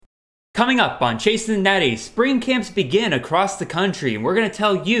Coming up on Chasing the Natty, spring camps begin across the country, and we're going to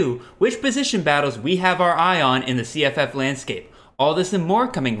tell you which position battles we have our eye on in the CFF landscape. All this and more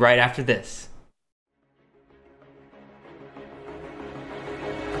coming right after this.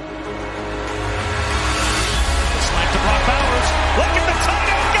 Slant to Brock Bowers. Look at the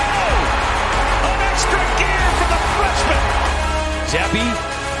Tato go! An extra gear for the freshman. Zappi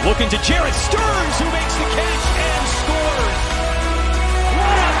looking to Jared Stearns, who makes the catch and scores.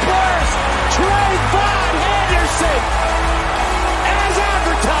 What a burst! Trayvon Henderson! As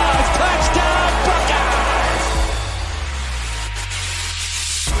advertised, touchdown Buckeyes!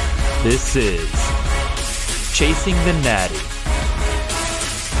 This is Chasing the Natty,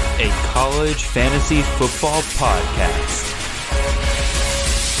 a college fantasy football podcast.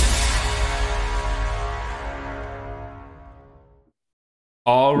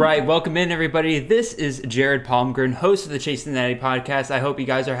 All right, welcome in everybody. This is Jared Palmgren, host of the Chasing the Natty podcast. I hope you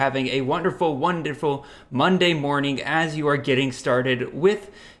guys are having a wonderful Monday morning as you are getting started with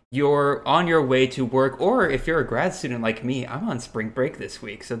on your way to work, or if you're a grad student like me, I'm on spring break this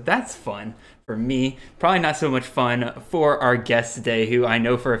week, so that's fun for me. Probably not so much fun for our guest today, who I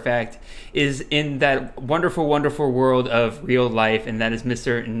know for a fact is in that wonderful world of real life, and that is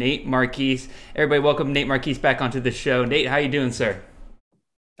Mr. Nate Marchese. Everybody, welcome Nate Marchese back onto the show. Nate, how you doing, sir?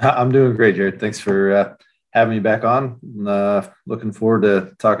 I'm doing great, Jared. Thanks for having me back on. Looking forward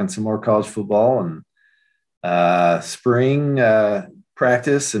to talking some more college football and spring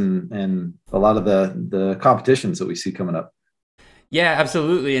practice and a lot of the competitions that we see coming up. Yeah,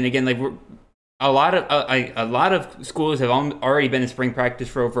 absolutely. And again, a lot of schools have already been in spring practice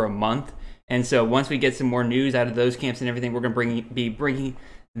for over a month. And so once we get some more news out of those camps and everything, we're going to be bringing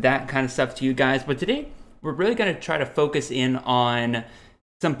that kind of stuff to you guys. But today, we're really going to try to focus in on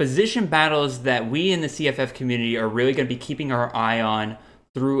some position battles that we in the CFF community are really going to be keeping our eye on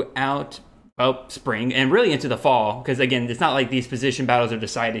throughout spring and really into the fall, because again, it's not like these position battles are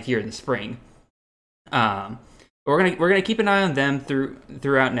decided here in the spring. We're gonna keep an eye on them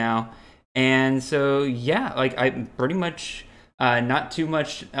throughout now, and so yeah, I pretty much not too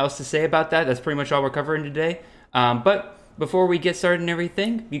much else to say about that. That's pretty much all we're covering today. But before we get started and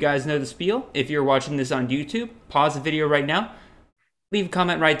everything, you guys know the spiel. If you're watching this on YouTube, pause the video right now. Leave a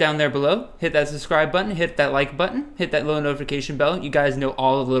comment right down there below. Hit that subscribe button. Hit that like button. Hit that little notification bell. You guys know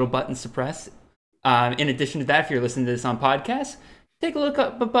all the little buttons to press. In addition to that, if you're listening to this on podcast, take a look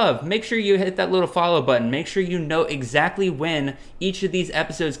up above. Make sure you hit that little follow button. Make sure you know exactly when each of these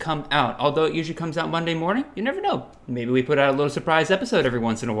episodes come out. Although it usually comes out Monday morning, you never know. Maybe we put out a little surprise episode every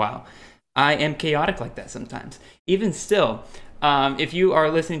once in a while. I am chaotic like that sometimes. Even still, if you are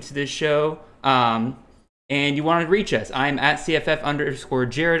listening to this show, and you want to reach us, I'm at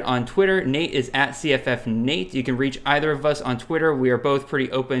CFF_Jared on Twitter. Nate is at CFF Nate. You can reach either of us on Twitter. We are both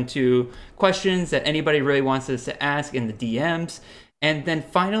pretty open to questions that anybody really wants us to ask in the DMs. And then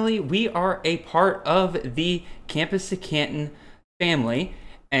finally, we are a part of the Campus to Canton family.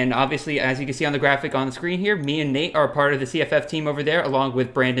 And obviously, as you can see on the graphic on the screen here, me and Nate are part of the CFF team over there, along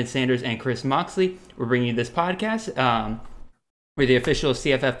with Brandon Sanders and Chris Moxley. We're bringing you this podcast. We're the official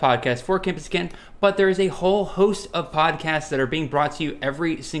CFF podcast for Campus Canton, but there is a whole host of podcasts that are being brought to you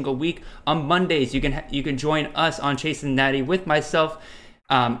every single week. On Mondays, you can join us on Chasing the Natty with myself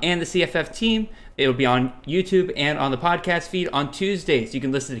and the CFF team. It will be on YouTube and on the podcast feed. On Tuesdays, you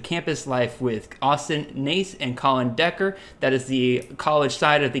can listen to Campus Life with Austin Nace and Colin Decker. That is the college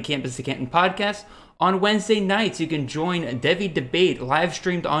side of the Campus to Canton podcast. On Wednesday nights, you can join Devi Debate, live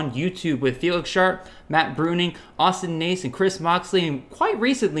streamed on YouTube with Felix Sharp, Matt Bruning, Austin Nace, and Chris Moxley, and quite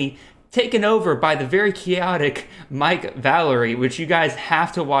recently taken over by the very chaotic Mike Valerie, which you guys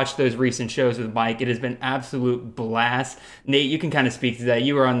have to watch those recent shows with Mike. It has been absolute blast. Nate, you can kind of speak to that.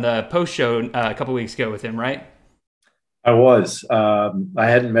 You were on the post show a couple weeks ago with him, right? I was. I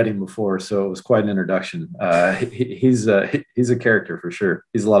hadn't met him before, so it was quite an introduction. He's a character for sure.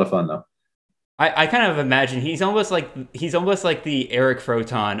 He's a lot of fun, though. I kind of imagine he's almost like the Eric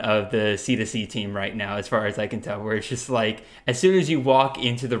Froton of the C2C team right now, as far as I can tell, where it's just like, as soon as you walk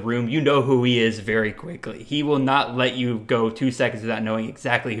into the room, you know who he is very quickly. He will not let you go 2 seconds without knowing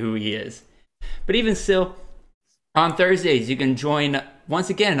exactly who he is. But even still, on Thursdays, you can join, once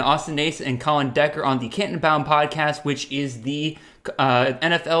again, Austin Nace and Colin Decker on the Canton Bound podcast, which is the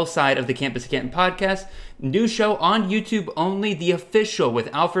NFL side of the Campus Canton podcast. New show on YouTube only, the official,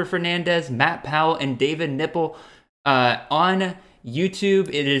 with Alfred Fernandez, Matt Powell, and David Nipple on YouTube,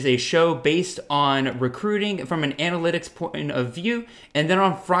 it is a show based on recruiting from an analytics point of view. And then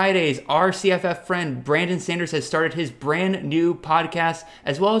on Fridays, our CFF friend Brandon Sanders has started his brand new podcast,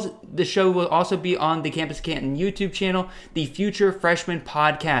 as well as the show will also be on the Campus Canton YouTube channel, the Future Freshman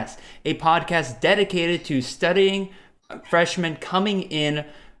Podcast, a podcast dedicated to studying freshmen coming in,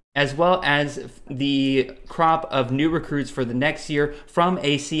 as well as the crop of new recruits for the next year from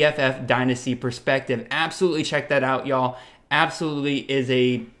a CFF dynasty perspective. Absolutely check that out, y'all. Absolutely is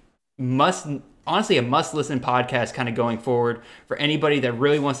a must-listen podcast kind of going forward for anybody that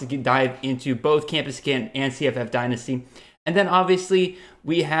really wants to dive into both Campus Canton and CFF dynasty. And then obviously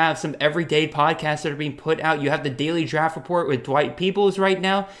we have some everyday podcasts that are being put out. You have the Daily Draft Report with Dwight Peoples right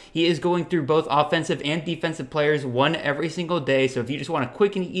now. He is going through both offensive and defensive players, one every single day. So if you just want a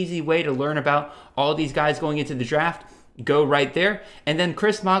quick and easy way to learn about all these guys going into the draft, go right there. And then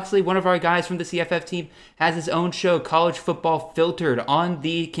Chris Moxley, one of our guys from the CFF team, has his own show, College Football Filtered, on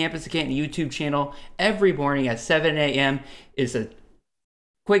the Campus Canton YouTube channel every morning at 7 a.m. It's a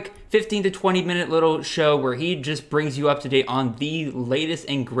quick 15 to 20 minute little show where he just brings you up to date on the latest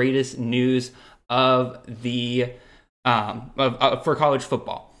and greatest news of the for college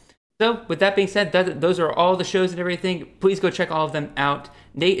football. So with that being said, those are all the shows and everything. Please go check all of them out.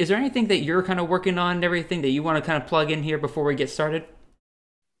 Nate, is there anything that you're kind of working on and everything that you want to kind of plug in here before we get started?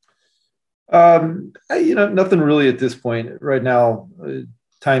 Nothing really at this point right now.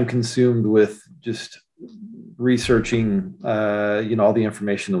 Time consumed with just researching, all the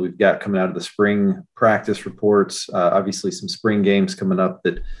information that we've got coming out of the spring practice reports. Obviously, some spring games coming up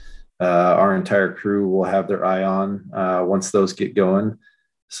that our entire crew will have their eye on once those get going.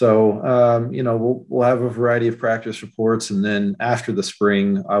 So, we'll have a variety of practice reports, and then after the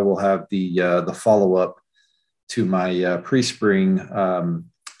spring, I will have the follow up to my pre-spring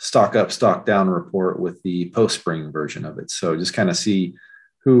stock up, stock down report with the post-spring version of it. So, just kind of see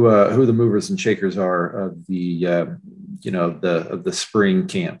who the movers and shakers are of the spring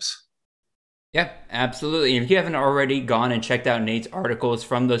camps. Yeah, absolutely. And if you haven't already gone and checked out Nate's articles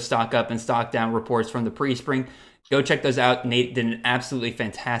from those stock up and stock down reports from the pre-spring, go check those out. Nate did an absolutely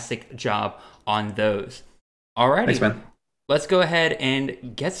fantastic job on those. Alrighty. Thanks, man. Let's go ahead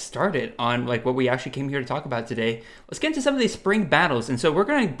and get started on what we actually came here to talk about today. Let's get into some of these spring battles. And so we're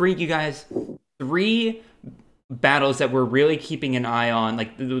going to bring you guys 3 battles that we're really keeping an eye on,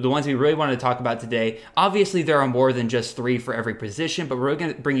 the ones we really wanted to talk about today. Obviously, there are more than just 3 for every position, but we're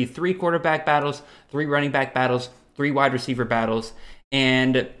going to bring you 3 quarterback battles, 3 running back battles, 3 wide receiver battles,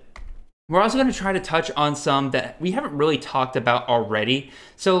 and we're also going to try to touch on some that we haven't really talked about already.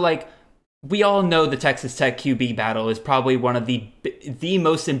 So, we all know the Texas Tech QB battle is probably one of the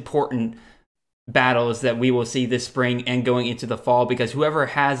most important battles that we will see this spring and going into the fall, because whoever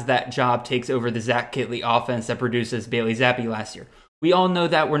has that job takes over the Zach Kittley offense that produces Bailey Zappi last year. We all know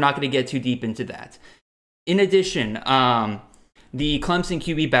that. We're not going to get too deep into that. In addition, the Clemson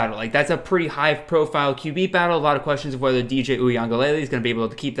QB battle, that's a pretty high profile QB battle. A lot of questions of whether DJ Uiagalelei is going to be able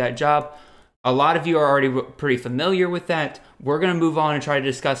to keep that job. A lot of you are already pretty familiar with that. We're going to move on and try to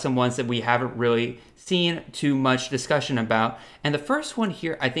discuss some ones that we haven't really seen too much discussion about. And the first one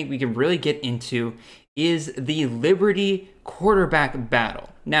here I think we can really get into is the Liberty quarterback battle.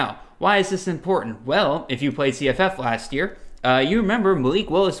 Now, why is this important? Well, if you played CFF last year, you remember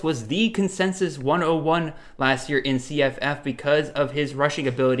Malik Willis was the consensus 101 last year in CFF because of his rushing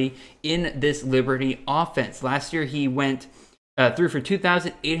ability in this Liberty offense. Last year he went threw for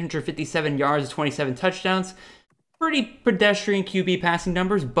 2,857 yards, 27 touchdowns. Pretty pedestrian QB passing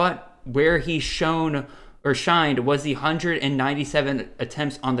numbers, but where he shined was the 197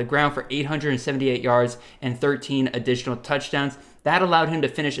 attempts on the ground for 878 yards and 13 additional touchdowns. That allowed him to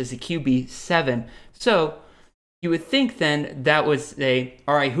finish as a QB 7. So you would think then that was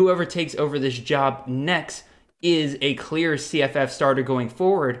all right, whoever takes over this job next is a clear CFF starter going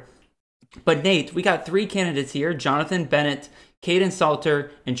forward. But Nate, we got 3 candidates here: Jonathan Bennett, Caden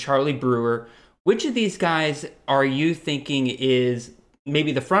Salter, and Charlie Brewer. Which of these guys are you thinking is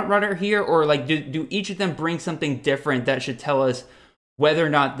maybe the front runner here, or do each of them bring something different that should tell us whether or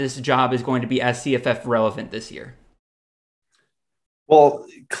not this job is going to be as CFF relevant this year? Well,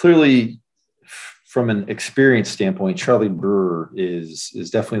 clearly, from an experience standpoint, Charlie Brewer is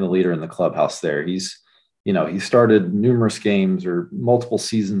definitely the leader in the clubhouse there. He started numerous games or multiple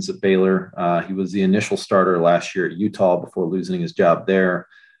seasons at Baylor. He was the initial starter last year at Utah before losing his job there.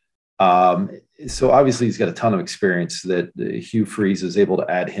 So obviously he's got a ton of experience that Hugh Freeze is able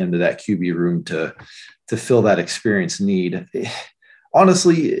to add him to that QB room to fill that experience need.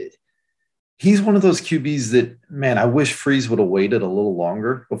 Honestly, he's one of those QBs that, man, I wish Freeze would have waited a little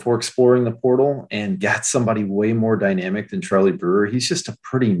longer before exploring the portal and got somebody way more dynamic than Charlie Brewer. He's just a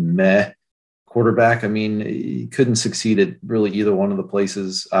pretty meh quarterback. I mean, he couldn't succeed at really either one of the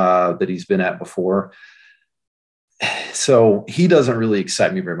places that he's been at before. So he doesn't really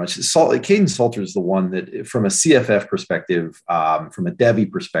excite me very much. Caden Salter is the one that, from a CFF perspective, from a Debbie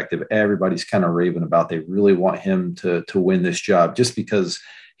perspective, everybody's kind of raving about. They really want him to win this job just because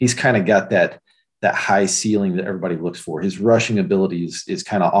he's kind of got that high ceiling that everybody looks for. His rushing ability is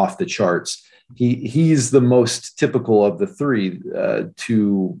kind of off the charts. He's the most typical of the three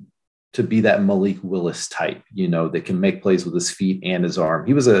to be that Malik Willis type, that can make plays with his feet and his arm.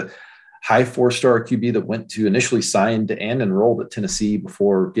 He was a high 4-star QB that went to initially signed and enrolled at Tennessee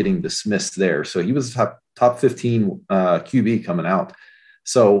before getting dismissed there. So he was top 15 QB coming out.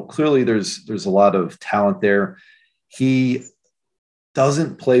 So clearly there's a lot of talent there. He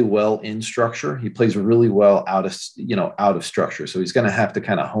doesn't play well in structure. He plays really well out of structure. So he's going to have to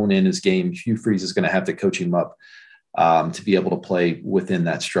kind of hone in his game. Hugh Freeze is going to have to coach him up to be able to play within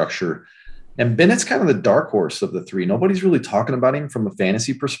that structure. And Bennett's kind of the dark horse of the three. Nobody's really talking about him from a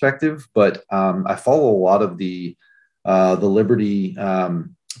fantasy perspective, but I follow a lot of the Liberty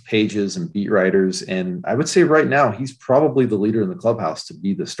pages and beat writers, and I would say right now he's probably the leader in the clubhouse to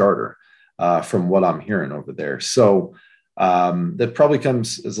be the starter from what I'm hearing over there. So that probably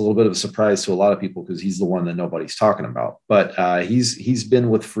comes as a little bit of a surprise to a lot of people because he's the one that nobody's talking about. But he's been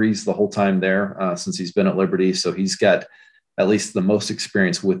with Freeze the whole time there since he's been at Liberty, so he's got at least the most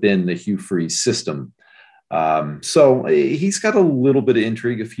experience within the Hugh Freeze system. So he's got a little bit of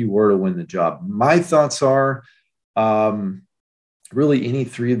intrigue if he were to win the job. My thoughts are really any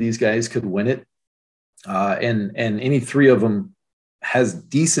three of these guys could win it. And any three of them has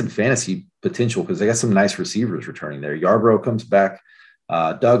decent fantasy potential because they got some nice receivers returning there. Yarbrough comes back,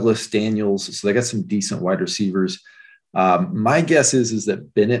 Douglas, Daniels. So they got some decent wide receivers. My guess is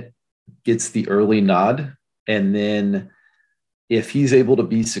that Bennett gets the early nod, and then if he's able to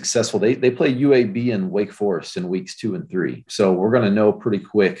be successful, they play UAB and Wake Forest in weeks 2 and 3. So we're going to know pretty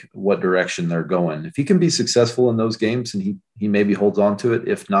quick what direction they're going. If he can be successful in those games and he maybe holds on to it,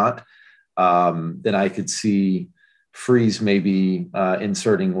 if not, then I could see Freeze maybe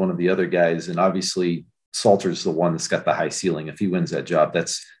inserting one of the other guys. And obviously Salter's the one that's got the high ceiling. If he wins that job,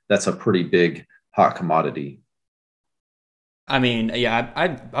 that's a pretty big hot commodity. I mean, yeah,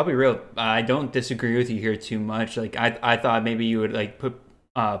 I'll be real. I don't disagree with you here too much. Like, I thought maybe you would like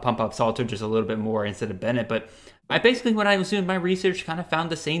pump up Salter just a little bit more instead of Bennett. But when I was doing my research, kind of found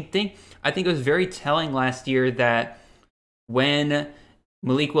the same thing. I think it was very telling last year that when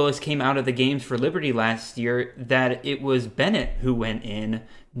Malik Willis came out of the games for Liberty last year, that it was Bennett who went in,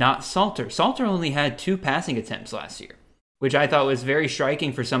 not Salter. Salter only had 2 passing attempts last year, which I thought was very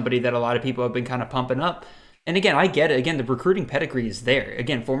striking for somebody that a lot of people have been kind of pumping up. And again, I get it. Again, the recruiting pedigree is there.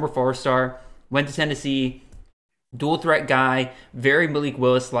 Again, former 4-star, went to Tennessee, dual threat guy, very Malik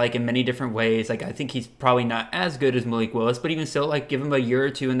Willis-like in many different ways. Like, I think he's probably not as good as Malik Willis, but even still, like, give him a year or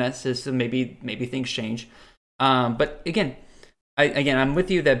two in that system, maybe things change. But again, I'm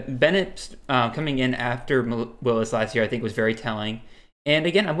with you that Bennett coming in after Willis last year, I think was very telling. And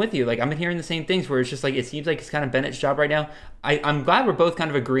again, I'm with you. Like, I'm hearing the same things where it's just like, it seems like it's kind of Bennett's job right now. I'm glad we're both kind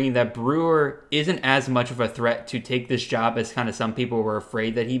of agreeing that Brewer isn't as much of a threat to take this job as kind of some people were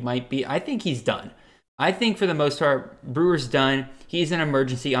afraid that he might be. I think he's done. I think for the most part, Brewer's done. He's an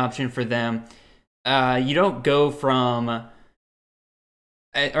emergency option for them. You don't go from,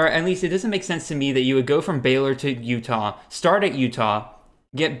 or at least it doesn't make sense to me that you would go from Baylor to Utah, start at Utah,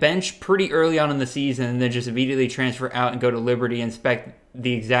 get benched pretty early on in the season, and then just immediately transfer out and go to Liberty and expect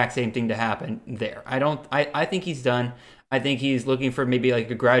the exact same thing to happen there. I think he's done. I think he's looking for maybe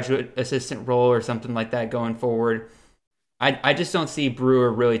like a graduate assistant role or something like that going forward. I just don't see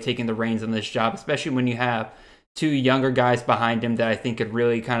Brewer really taking the reins on this job, especially when you have 2 younger guys behind him that I think could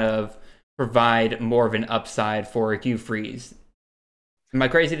really kind of provide more of an upside for Hugh Freeze. Am I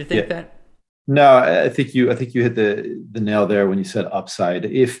crazy to think that? No, I think you hit the nail there when you said upside.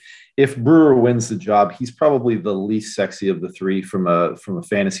 If Brewer wins the job, he's probably the least sexy of the 3 from a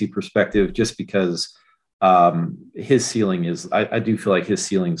fantasy perspective, just because his ceiling is. I do feel like his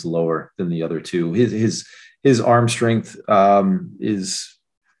ceiling's lower than the other 2. His arm strength is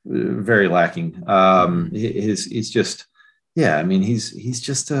very lacking. He's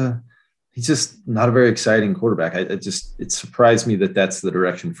just not a very exciting quarterback. It surprised me that that's the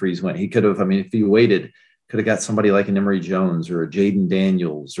direction Freeze went. He could have, if he waited, could have got somebody like an Emory Jones or a Jaden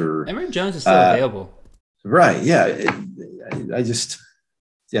Daniels or Emory Jones is still available. Right. Yeah.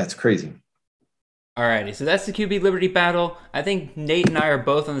 It's crazy. Alrighty, so that's the QB Liberty battle. I think Nate and I are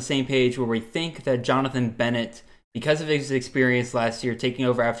both on the same page where we think that Jonathan Bennett, because of his experience last year, taking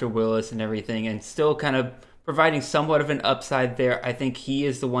over after Willis and everything, and still kind of providing somewhat of an upside there, I think he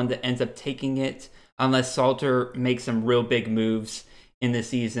is the one that ends up taking it, unless Salter makes some real big moves in this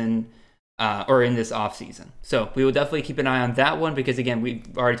season or in this offseason. So we will definitely keep an eye on that one because, again, we've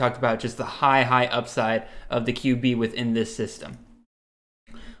already talked about just the high upside of the QB within this system.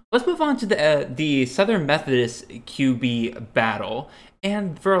 Let's move on to the Southern Methodist QB battle.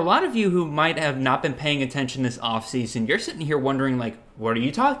 And for a lot of you who might have not been paying attention this offseason, you're sitting here wondering, like, what are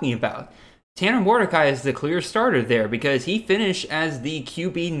you talking about? Tanner Mordecai is the clear starter there because he finished as the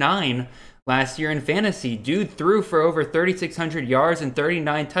QB9 last year in fantasy. Dude threw for over 3,600 yards and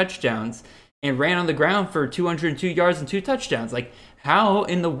 39 touchdowns and ran on the ground for 202 yards and 2 touchdowns. Like, how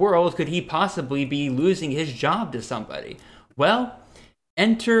in the world could he possibly be losing his job to somebody? Well,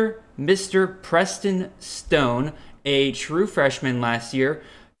 enter Mr. Preston Stone, a true freshman last year,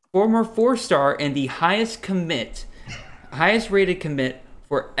 former 4-star and the highest rated commit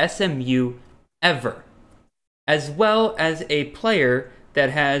for SMU ever, as well as a player that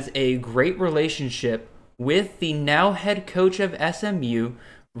has a great relationship with the now head coach of SMU,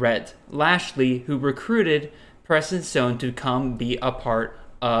 Rhett Lashley, who recruited Preston Stone to come be a part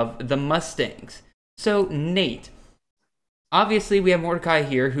of the Mustangs. So, Nate, obviously, we have Mordecai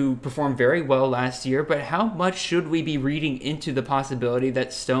here who performed very well last year, but how much should we be reading into the possibility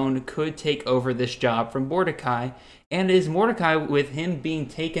that Stone could take over this job from Mordecai? And is Mordecai, with him being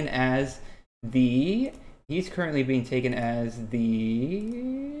taken as the... He's currently being taken as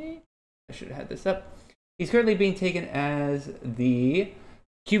the... I should have had this up. He's currently being taken as the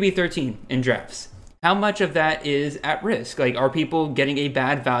QB 13 in drafts. How much of that is at risk? Like, are people getting a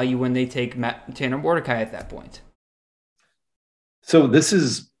bad value when they take Tanner Mordecai at that point? So this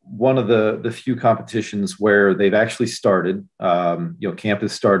is one of the few competitions where they've actually started. Camp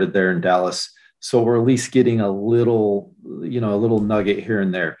has started there in Dallas, so we're at least getting a little nugget here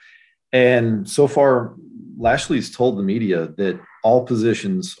and there. And so far, Lashley's told the media that all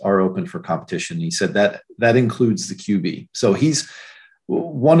positions are open for competition. He said that includes the QB. So he's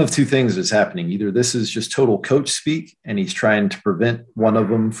one of two things is happening. Either this is just total coach speak, and he's trying to prevent one of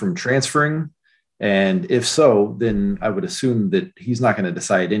them from transferring. And if so, then I would assume that he's not going to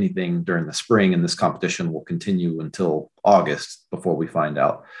decide anything during the spring, and this competition will continue until August before we find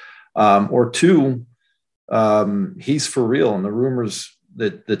out. Or two, he's for real. And the rumors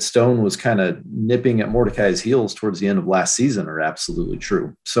that Stone was kind of nipping at Mordecai's heels towards the end of last season are absolutely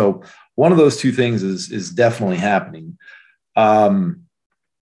true. So one of those two things is definitely happening. I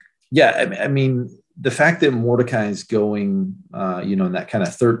mean, the fact that Mordecai is going, in that kind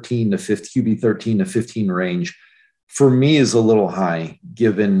of 13 to 15 QB 13 to 15 range, for me is a little high,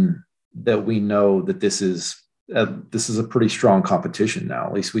 given that we know that this is a pretty strong competition now.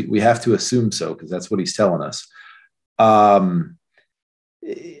 At least we have to assume so, because that's what he's telling us.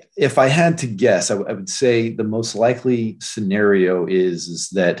 If I had to guess, I would say the most likely scenario is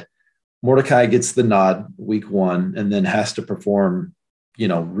that Mordecai gets the nod week 1 and then has to perform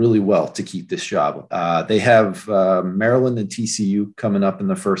really well to keep this job. They have Maryland and TCU coming up in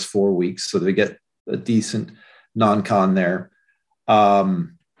the first 4 weeks, so they get a decent non-con there. But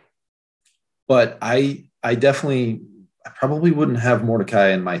I probably wouldn't have Mordecai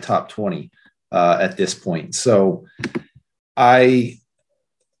in my top 20 at this point. So I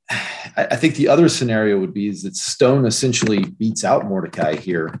think the other scenario would be is that Stone essentially beats out Mordecai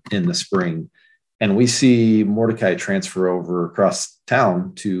here in the spring, and we see Mordecai transfer over across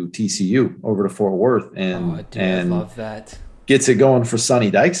town to TCU over to Fort Worth and I love that. Gets it going for Sonny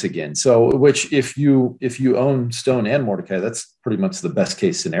Dykes again. So, which if you own Stone and Mordecai, that's pretty much the best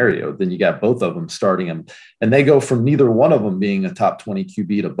case scenario. Then you got both of them starting them, and they go from neither one of them being a top 20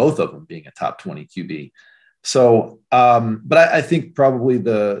 QB to both of them being a top 20 QB. So, but I think probably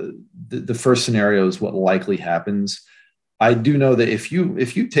the first scenario is what likely happens. I do know that if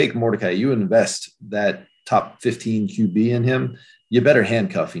you take Mordecai, you invest that top 15 QB in him, you better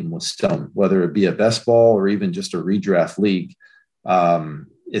handcuff him with Stone, whether it be a best ball or even just a redraft league,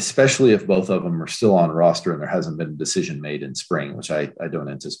 especially if both of them are still on roster and there hasn't been a decision made in spring, which I don't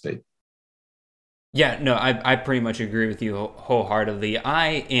anticipate. Yeah, no, I pretty much agree with you wholeheartedly.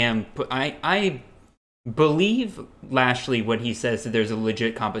 I believe Lashley when he says that there's a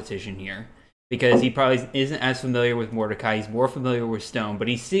legit competition here, because he probably isn't as familiar with Mordecai. He's more familiar with Stone, but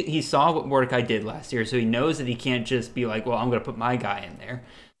he saw what Mordecai did last year, so he knows that he can't just be like, well, I'm going to put my guy in there.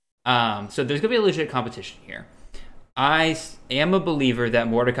 So there's going to be a legit competition here. I am a believer that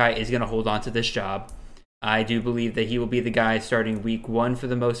Mordecai is going to hold on to this job. I do believe that he will be the guy starting week 1 for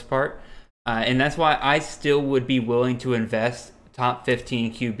the most part. And that's why I still would be willing to invest top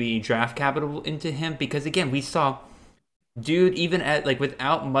 15 QB draft capital into him, because again, we saw dude, even at like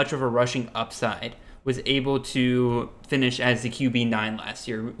without much of a rushing upside, was able to finish as the QB9 last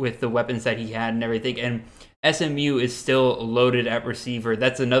year with the weapons that he had and everything. And SMU is still loaded at receiver.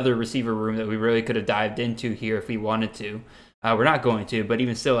 That's another receiver room that we really could have dived into here if we wanted to. We're not going to, but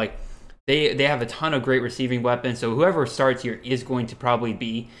even still, like they have a ton of great receiving weapons. So whoever starts here is going to probably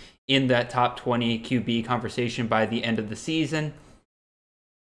be in that top 20 QB conversation by the end of the season.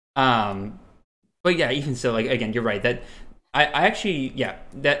 But yeah, even still, like again, you're right. That I actually, yeah,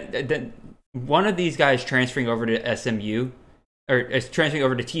 that one of these guys transferring over to SMU or transferring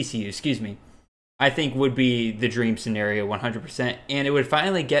over to TCU, excuse me, I think would be the dream scenario 100%, and it would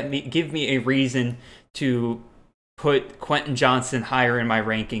finally give me a reason to put Quentin Johnson higher in my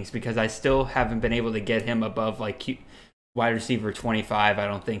rankings, because I still haven't been able to get him above like wide receiver 25. I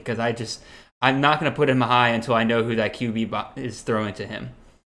don't think, because I'm not going to put him high until I know who that QB is throwing to him.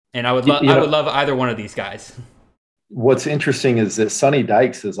 And I would love either one of these guys. What's interesting is that Sonny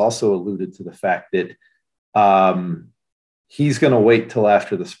Dykes has also alluded to the fact that he's going to wait till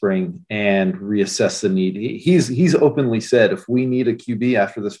after the spring and reassess the need. He's openly said, if we need a QB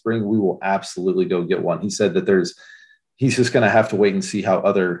after the spring, we will absolutely go get one. He said that he's just going to have to wait and see how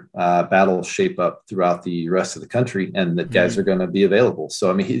other battles shape up throughout the rest of the country, and that guys are going to be available. So,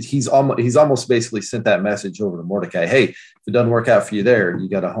 I mean, he's almost basically sent that message over to Mordecai. Hey, if it doesn't work out for you there, you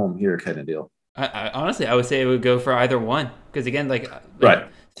got a home here kind of deal. Honestly, I would say it would go for either one, because again, like right.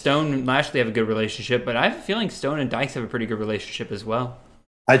 Stone and Lashley have a good relationship, but I have a feeling Stone and Dykes have a pretty good relationship as well.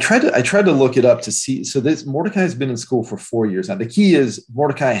 I tried to look it up to see. So this Mordecai has been in school for 4 years now. The key is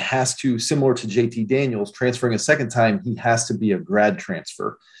Mordecai has to, similar to JT Daniels, transferring a second time, he has to be a grad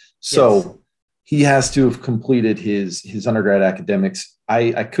transfer. So yes, he has to have completed his undergrad academics.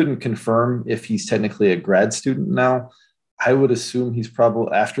 I couldn't confirm if he's technically a grad student now. I would assume he's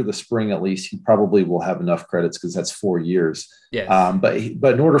probably, after the spring at least, he probably will have enough credits, because that's 4 years. Yes.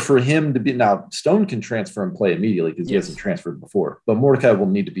 But in order for him to be, now Stone can transfer and play immediately because he hasn't transferred before, but Mordecai will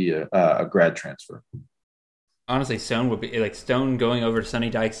need to be a grad transfer. Honestly, Stone would be like Stone going over to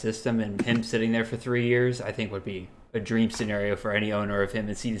Sonny Dykes' system and him sitting there for 3 years, I think would be a dream scenario for any owner of him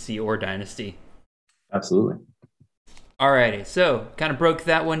in C2C or Dynasty. Absolutely. Alrighty, so kind of broke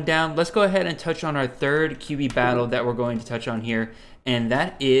that one down. Let's go ahead and touch on our third QB battle that we're going to touch on here, and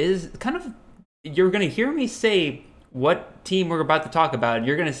that is kind of, you're going to hear me say what team we're about to talk about, and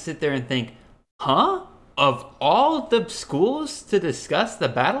you're going to sit there and think, huh? Of all the schools to discuss the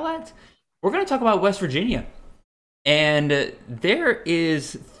battle at, we're going to talk about West Virginia. And there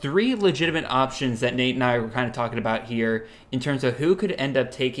is 3 legitimate options that Nate and I were kind of talking about here in terms of who could end up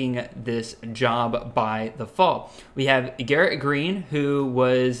taking this job by the fall. We have Garrett Green, who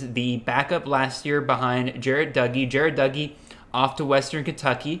was the backup last year behind Jared Duggie. Jared Duggie off to Western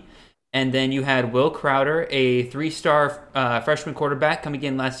Kentucky. And then you had Will Crowder, a 3-star freshman quarterback coming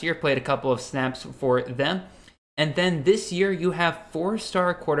in last year, played a couple of snaps for them. And then this year you have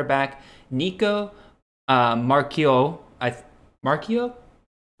 4-star quarterback Nico Marchio?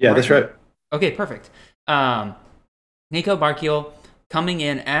 Yeah, that's right. Okay, perfect. Nico Marchio coming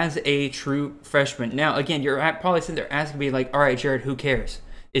in as a true freshman. Now, again, you're probably sitting there asking me, like, all right, Jared, who cares?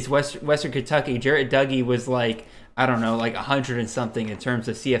 It's Western Kentucky. Jared Duggie was like, I don't know, like 100 and something in terms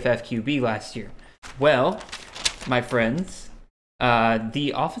of CFF QB last year. Well, my friends,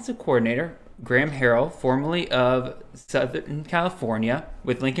 the offensive coordinator, Graham Harrell, formerly of Southern California,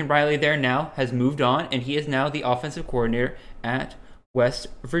 with Lincoln Riley there now, has moved on, and he is now the offensive coordinator at West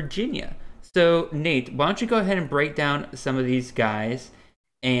Virginia. So, Nate, why don't you go ahead and break down some of these guys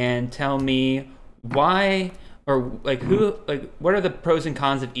and tell me why, or like who, like what are the pros and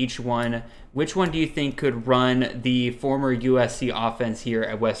cons of each one? Which one do you think could run the former USC offense here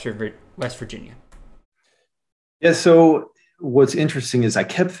at West Virginia? Yeah, so what's interesting is I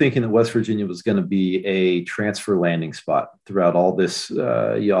kept thinking that West Virginia was going to be a transfer landing spot throughout all this,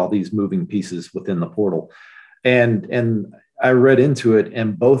 all these moving pieces within the portal. And I read into it,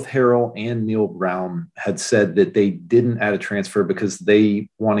 and both Harrell and Neil Brown had said that they didn't add a transfer because they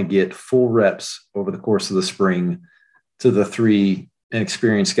want to get full reps over the course of the spring to the 3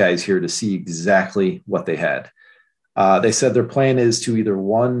 inexperienced guys here to see exactly what they had. They said their plan is to either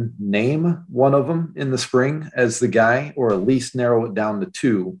name one of them in the spring as the guy, or at least narrow it down to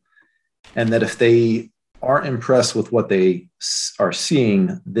 2. And that if they aren't impressed with what they are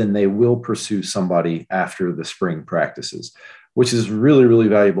seeing, then they will pursue somebody after the spring practices, which is really, really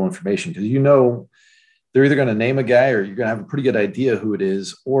valuable information. Because, they're either going to name a guy or you're going to have a pretty good idea who it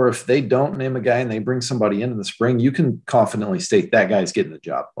is. Or if they don't name a guy and they bring somebody in the spring, you can confidently state that guy's getting the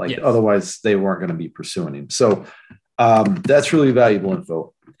job. Like, yes. Otherwise they weren't going to be pursuing him. So that's really valuable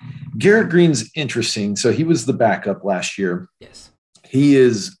info. Garrett Green's interesting. So he was the backup last year. Yes. He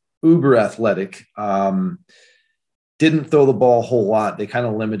is uber athletic. Didn't throw the ball a whole lot. They kind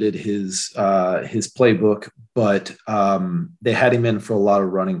of limited his playbook, but they had him in for a lot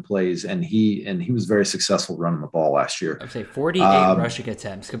of running plays, and he was very successful running the ball last year. I'd say 48 rushing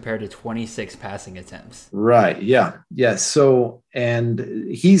attempts compared to 26 passing attempts. Right. Yeah. Yeah. So,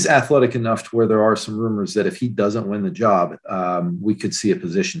 and he's athletic enough to where there are some rumors that if he doesn't win the job, we could see a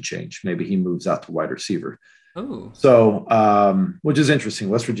position change. Maybe he moves out to wide receiver. Ooh. So, which is interesting.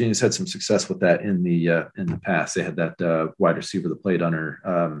 West Virginia's had some success with that in the past. They had that wide receiver that played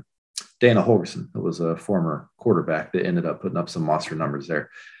under Dana Holgerson, who was a former quarterback that ended up putting up some monster numbers there.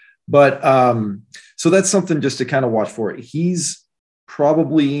 But so that's something just to kind of watch for. He's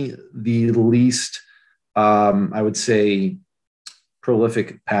probably the least, I would say,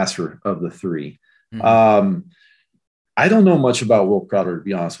 prolific passer of the three. Mm-hmm. I don't know much about Will Crowder, to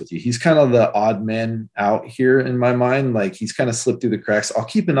be honest with you. He's kind of the odd man out here in my mind. Like, he's kind of slipped through the cracks. I'll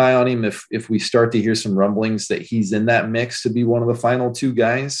keep an eye on him if we start to hear some rumblings that he's in that mix to be one of the final two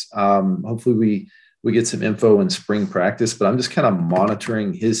guys. Hopefully we get some info in spring practice, but I'm just kind of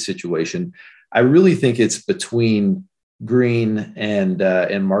monitoring his situation. I really think it's between Green and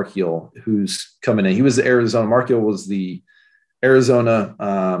Markiel, who's coming in. He was the Arizona. Markiel was the Arizona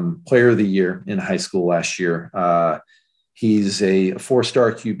player of the year in high school last year. He's a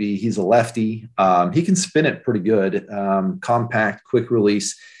 4-star QB. He's a lefty. He can spin it pretty good, compact, quick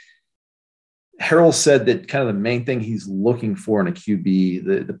release. Harrell said that kind of the main thing he's looking for in a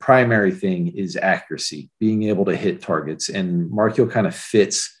QB, the primary thing is accuracy, being able to hit targets. And Markiel kind of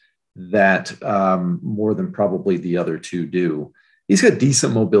fits that more than probably the other two do. He's got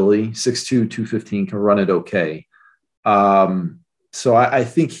decent mobility, 6'2", 215, can run it okay. So I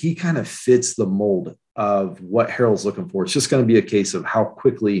think he kind of fits the mold of what Harrell's looking for. It's just going to be a case of how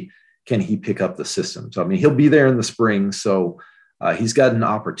quickly can he pick up the system. So, I mean, he'll be there in the spring. So he's got an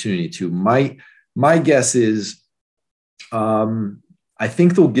opportunity to. My guess is I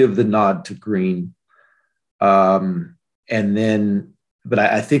think they'll give the nod to Green. And then, but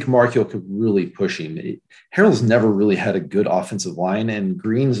I think Markiel could really push him. Harrell's never really had a good offensive line, and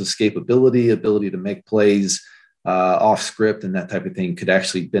Green's escapability, ability to make plays off script and that type of thing could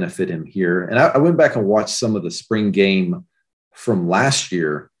actually benefit him here. And I went back and watched some of the spring game from last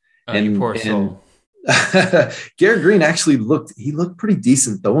year. You poor soul. Garrett Green actually looked pretty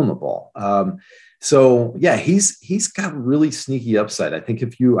decent throwing the ball. So yeah, he's got really sneaky upside. I think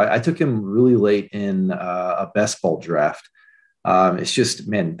I took him really late in a best ball draft. It's just,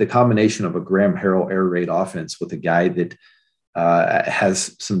 man, the combination of a Graham Harrell air raid offense with a guy that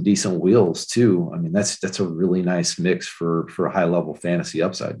has some decent wheels too. I mean, that's a really nice mix for a high level fantasy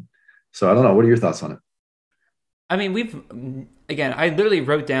upside. So I don't know. What are your thoughts on it? I mean, I literally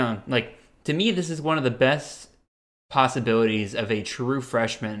wrote down, like, to me, this is one of the best possibilities of a true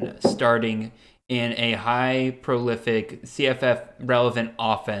freshman starting in a high prolific CFF relevant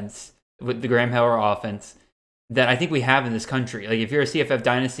offense with the Graham Harrell offense that I think we have in this country. Like, if you're a CFF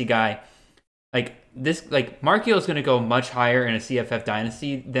dynasty guy, Markiel is going to go much higher in a CFF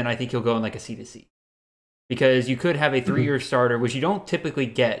dynasty than I think he'll go in like a C2C, because you could have a 3-year starter, which you don't typically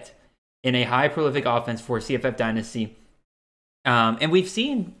get in a high prolific offense for CFF dynasty. And we've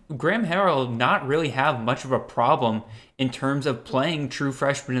seen Graham Harrell not really have much of a problem in terms of playing true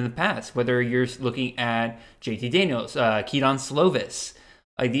freshmen in the past, whether you're looking at JT Daniels, Keaton Slovis.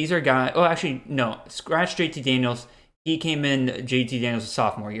 Like, these are guys, scratch JT Daniels. He came in, JT Daniels'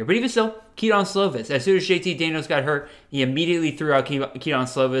 sophomore year. But even still, Keaton Slovis. As soon as JT Daniels got hurt, he immediately threw out Keaton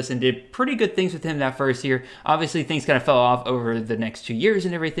Slovis and did pretty good things with him that first year. Obviously, things kind of fell off over the next 2 years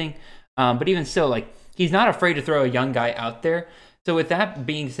and everything. But even still, like, he's not afraid to throw a young guy out there. So with that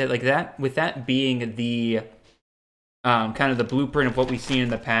being said, with that being the kind of the blueprint of what we've seen in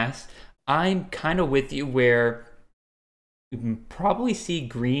the past, I'm kind of with you where we can probably see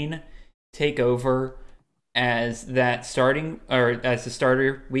Green take over as that starting, or as the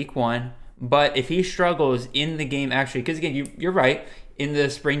starter week 1. But if he struggles in the game, actually, because again, you're right, in the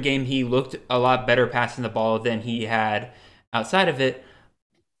spring game he looked a lot better passing the ball than he had outside of it.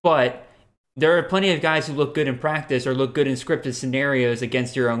 But there are plenty of guys who look good in practice or look good in scripted scenarios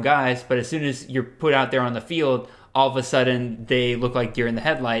against your own guys, but as soon as you're put out there on the field, all of a sudden they look like deer in the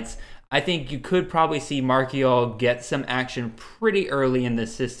headlights. I think you could probably see Markiel get some action pretty early in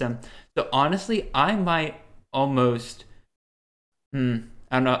this system. So honestly, I might almost,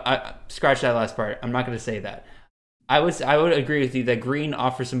 I don't know. I scratch that last part. I'm not going to say that. I would agree with you that Green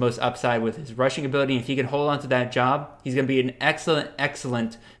offers the most upside with his rushing ability. And if he can hold on to that job, he's going to be an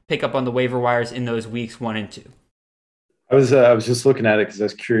excellent pickup on the waiver wires in those weeks 1 and 2. I was just looking at it because I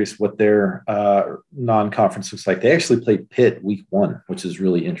was curious what their non-conference looks like. They actually played Pitt week 1, which is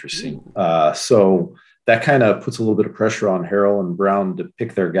really interesting. So that kind of puts a little bit of pressure on Harrell and Brown to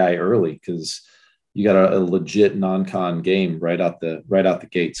pick their guy early because you got a legit non-con game right out the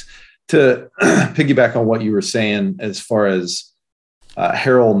gates. To piggyback on what you were saying as far as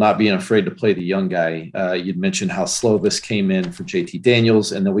Harrell not being afraid to play the young guy, you'd mentioned how Slovis came in for JT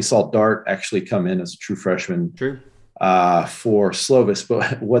Daniels, and then we saw Dart actually come in as a true freshman. True. For Slovis.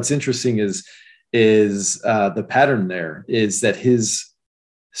 But what's interesting is the pattern there is that his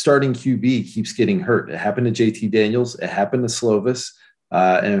starting QB keeps getting hurt. It happened to JT Daniels. It happened to Slovis.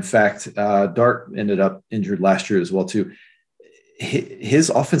 And in fact, Dart ended up injured last year as well, too.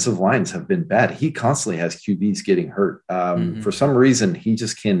 His offensive lines have been bad. He constantly has QBs getting hurt. For some reason, he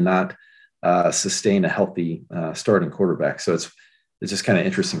just cannot sustain a healthy starting quarterback. So it's just kind of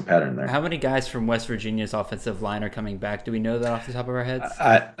interesting pattern there. How many guys from West Virginia's offensive line are coming back? Do we know that off the top of our heads?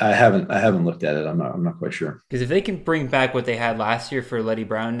 I haven't looked at it. I'm not quite sure. Because if they can bring back what they had last year for Letty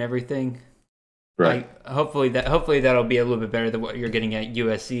Brown and everything, right? Hopefully that'll be a little bit better than what you're getting at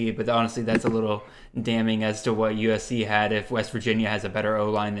USC. But honestly, that's a little damning as to what USC had if West Virginia has a better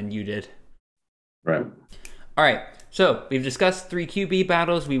O-line than you did. Right. All right. So we've discussed 3 QB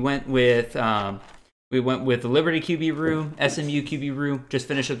battles. We went with the Liberty QB room, SMU QB room, just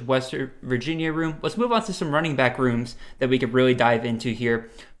finished with West Virginia room. Let's move on to some running back rooms that we could really dive into here.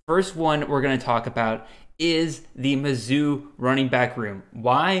 First one we're going to talk about is the Mizzou running back room.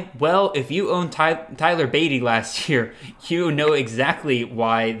 Why? Well, if you owned Tyler Beatty last year, you know exactly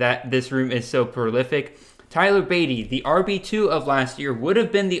why this room is so prolific. Tyler Beatty, the RB2 of last year, would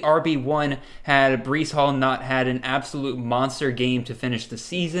have been the RB1 had Breece Hall not had an absolute monster game to finish the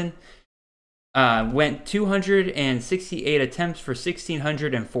season. Went 268 attempts for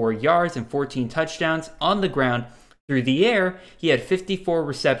 1,604 yards and 14 touchdowns on the ground. Through the air, he had 54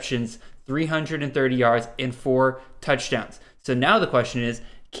 receptions, 330 yards, and 4 touchdowns. So now the question is,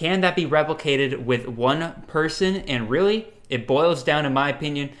 can that be replicated with one person? And really, it boils down, in my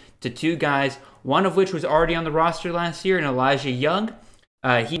opinion, to 2 guys, one of which was already on the roster last year, and Elijah Young.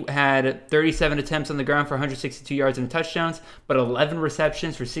 He had 37 attempts on the ground for 162 yards and touchdowns, but 11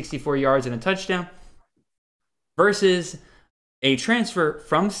 receptions for 64 yards and a touchdown, versus a transfer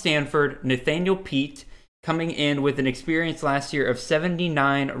from Stanford, Nathaniel Pete, coming in with an experience last year of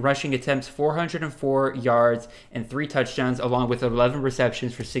 79 rushing attempts, 404 yards, and 3 touchdowns, along with 11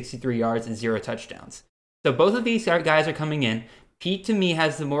 receptions for 63 yards and 0 touchdowns. So both of these guys are coming in. Pete, to me,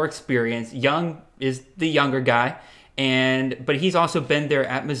 has the more experience. Young is the younger guy. But he's also been there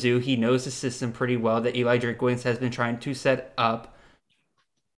at Mizzou. He knows the system pretty well that Eli Drinkwitz has been trying to set up.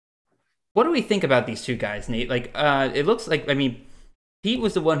 What do we think about these 2 guys, Nate? It looks like, Pete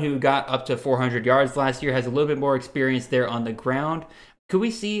was the one who got up to 400 yards last year, has a little bit more experience there on the ground. Could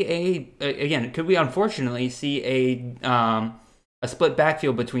we unfortunately see a split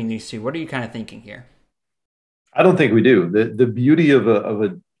backfield between these 2? What are you kind of thinking here? I don't think we do. The beauty of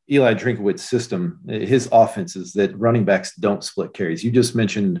a Eli Drinkwitz system, his offense, is that running backs don't split carries. You just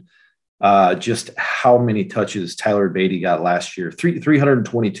mentioned just how many touches Tyler Beatty got last year,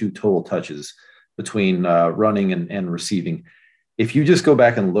 322 total touches between running and receiving. If you just go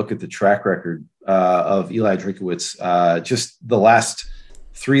back and look at the track record of Eli Drinkwitz, just the last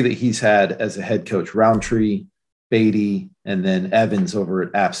 3 that he's had as a head coach, Roundtree, Beatty, and then Evans over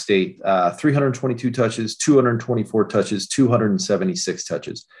at App State, 322 touches, 224 touches, 276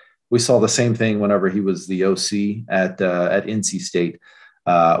 touches. We saw the same thing whenever he was the OC at NC State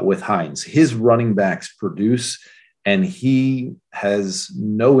with Hines. His running backs produce, and he has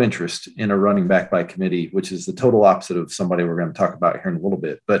no interest in a running back by committee, which is the total opposite of somebody we're going to talk about here in a little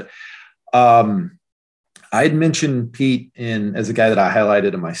bit. But I'd mentioned Pete as a guy that I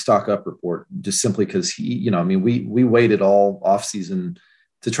highlighted in my stock up report, just simply because we waited all offseason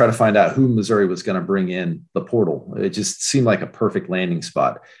to try to find out who Missouri was going to bring in the portal. It just seemed like a perfect landing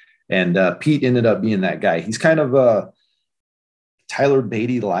spot. And Pete ended up being that guy. He's kind of a Tyler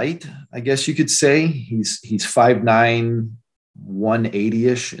Beatty light, I guess you could say. He's 5'9",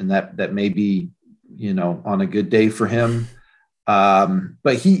 180-ish, and that may be, on a good day for him.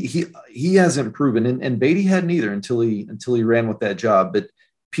 But he hasn't proven, and Beatty hadn't either until he ran with that job. But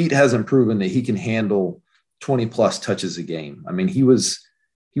Pete hasn't proven that he can handle 20 plus touches a game. I mean, he was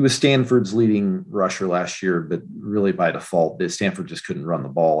Stanford's leading rusher last year, but really by default, Stanford just couldn't run the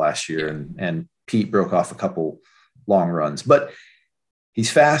ball last year, and Pete broke off a couple long runs. But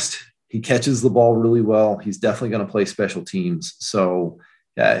he's fast. He catches the ball really well. He's definitely going to play special teams. So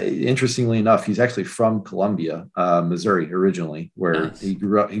interestingly enough, he's actually from Columbia, Missouri originally, where Nice. he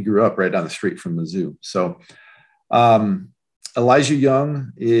grew up right down the street from Mizzou. So Elijah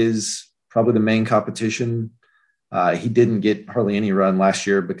Young is probably the main competition. He didn't get hardly any run last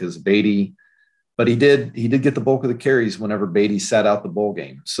year because of Beatty, but he did get the bulk of the carries whenever Beatty sat out the bowl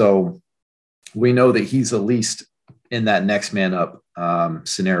game. So we know that he's at least in that next man up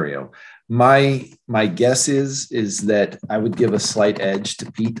scenario. My guess is that I would give a slight edge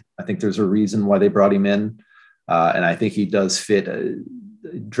to Pete. I think there's a reason why they brought him in, and I think he does fit.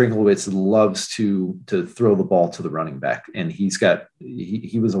 Drinklewitz loves to throw the ball to the running back, and he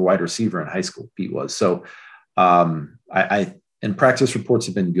was a wide receiver in high school. Pete was so. And practice reports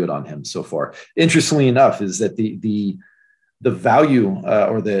have been good on him so far. Interestingly enough, is that the value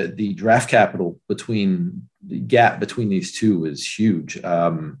or the draft capital between the gap between these two is huge.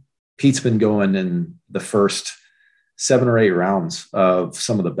 Pete's been going in the first 7 or 8 rounds of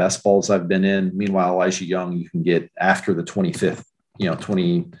some of the best balls I've been in. Meanwhile, Elijah Young, you can get after the 25th,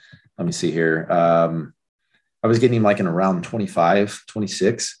 20, let me see here. I was getting him like in around 25,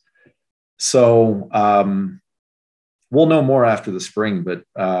 26. So we'll know more after the spring, but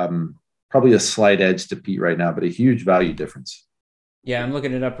probably a slight edge to Pete right now, but a huge value difference. Yeah, I'm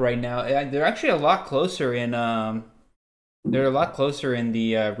looking it up right now. They're actually a lot closer in they're a lot closer in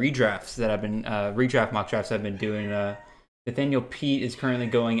the redrafts that I've been redraft mock drafts I've been doing. Nathaniel Pete is currently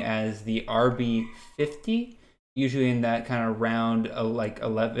going as the RB 50, usually in that kind of round like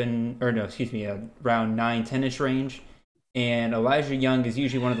 11 or no, excuse me, round 9, 10ish range. And Elijah Young is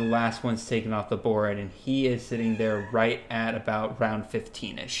usually one of the last ones taken off the board, and he is sitting there right at about round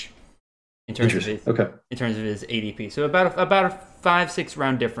 15ish in terms of his ADP. So about a 5-6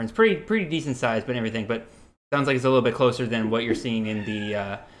 round difference, pretty decent size, but everything. But sounds like it's a little bit closer than what you're seeing in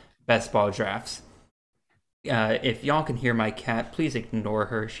the best ball drafts. If y'all can hear my cat, please ignore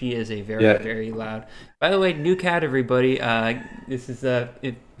her. She is a very loud. By the way, new cat, everybody. This is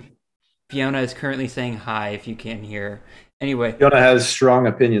Fiona is currently saying hi. If you can't hear. Anyway, Fiona has strong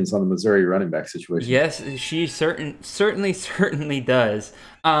opinions on the Missouri running back situation. Yes, she certainly does.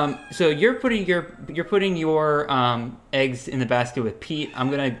 So you're putting your eggs in the basket with Pete. I'm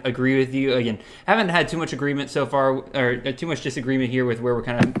gonna agree with you again. Haven't had too much agreement so far, or too much disagreement here with where we're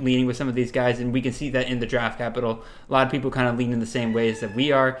kind of leaning with some of these guys, and we can see that in the draft capital. A lot of people kind of lean in the same ways that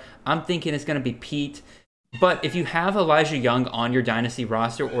we are. I'm thinking it's gonna be Pete, but if you have Elijah Young on your dynasty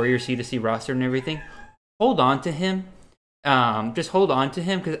roster or your C2C roster and everything, hold on to him. Just hold on to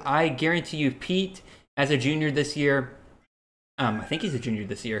him, because I guarantee you Pete, as a junior this year, I think he's a junior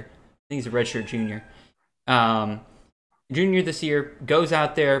this year. I think he's a redshirt junior. Junior this year, goes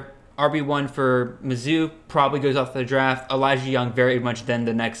out there, RB1 for Mizzou, probably goes off the draft. Elijah Young very much then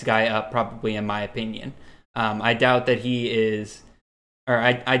the next guy up, probably, in my opinion. I doubt that he is, or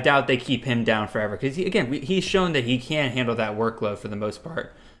I doubt they keep him down forever, because he's shown that he can handle that workload for the most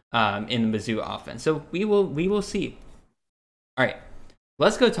part in the Mizzou offense. So we will see. All right,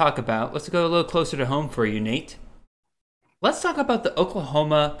 let's go a little closer to home for you, Nate. Let's talk about the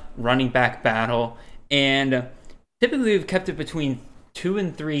Oklahoma running back battle. And typically we've kept it between 2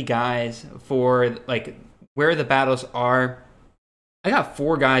 and 3 guys for like where the battles are. I got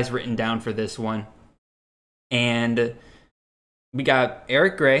 4 guys written down for this one. And we got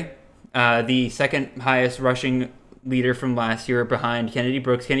Eric Gray, the second highest rushing leader from last year behind Kennedy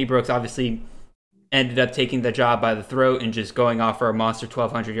Brooks. Kennedy Brooks obviously ended up taking the job by the throat and just going off for a monster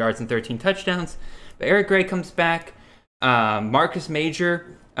 1,200 yards and 13 touchdowns. But Eric Gray comes back. Marcus Major,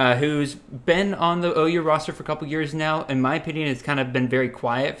 who's been on the OU roster for a couple years now, in my opinion, has kind of been very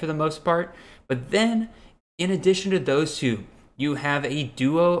quiet for the most part. But then, in addition to those two, you have a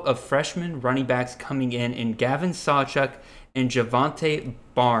duo of freshman running backs coming in Gavin Sawchuk and Javonte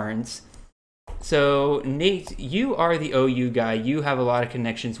Barnes. So, Nate, you are the OU guy. You have a lot of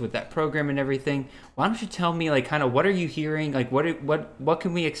connections with that program and everything. Why don't you tell me, like, kind of what are you hearing? Like, what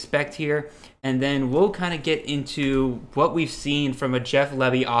can we expect here? And then we'll kind of get into what we've seen from a Jeff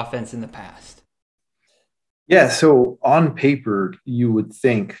Lebby offense in the past. Yeah, so on paper, you would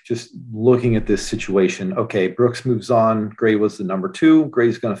think, just looking at this situation, okay, Brooks moves on. Gray was the number 2.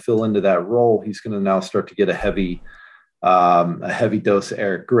 Gray's going to fill into that role. He's going to now start to get a heavy dose of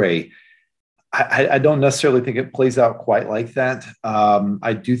Eric Gray. I don't necessarily think it plays out quite like that.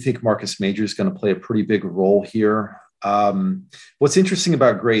 I do think Marcus Major is going to play a pretty big role here. What's interesting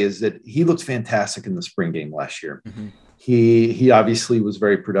about Gray is that he looked fantastic in the spring game last year. Mm-hmm. He obviously was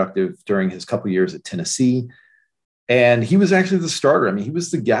very productive during his couple years at Tennessee. And he was actually the starter. I mean, he was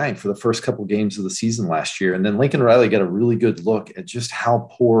the guy for the first couple games of the season last year. And then Lincoln Riley got a really good look at just how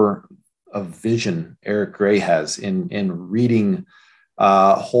poor of vision Eric Gray has in reading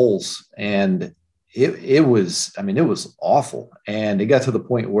holes. And it was awful. And it got to the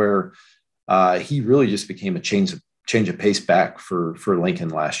point where he really just became a change of pace back for Lincoln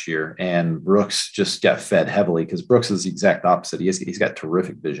last year. And Brooks just got fed heavily because Brooks is the exact opposite. He's got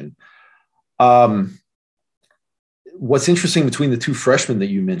terrific vision. What's interesting between the two freshmen that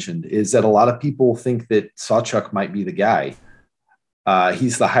you mentioned is that a lot of people think that Sawchuk might be the guy.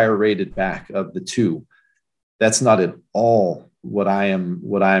 He's the higher rated back of the two. That's not at all what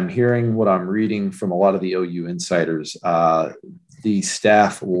I'm hearing, what I'm reading from a lot of the OU insiders. The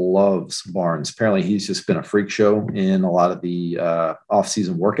staff loves Barnes. Apparently he's just been a freak show in a lot of the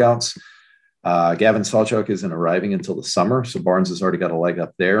off-season workouts. Gavin Sawchuk isn't arriving until the summer, so Barnes has already got a leg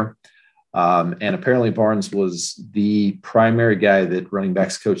up there. And apparently Barnes was the primary guy that running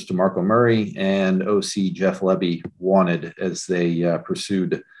backs coach DeMarco Murray and OC Jeff Levy wanted as they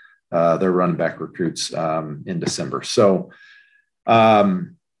pursued their running back recruits in December. So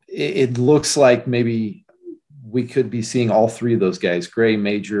it looks like maybe we could be seeing all three of those guys, Gray,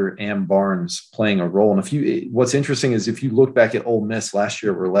 Major, and Barnes, playing a role. And what's interesting is if you look back at Ole Miss last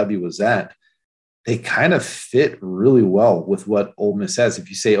year where Levy was at, they kind of fit really well with what Ole Miss has. If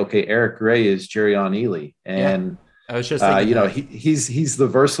you say, okay, Eric Gray is Jerrion Ealy, and I was just thinking he's the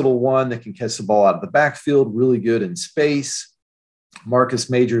versatile one that can catch the ball out of the backfield, really good in space. Marcus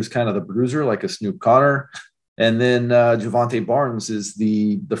Major is kind of the bruiser, like a Snoop Connor, and then Javante Barnes is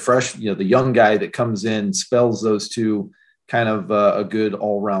the fresh, the young guy that comes in, spells those two, kind of a good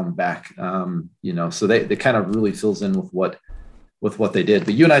all round back. So they kind of really fills in with what they did.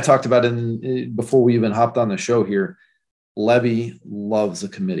 But you and I talked about it before we even hopped on the show here. Levy loves a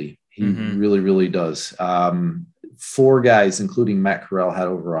committee. He really, really does. 4 guys, including Matt Corral, had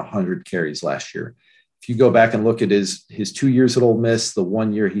over 100 carries last year. If you go back and look at his 2 years at Ole Miss, the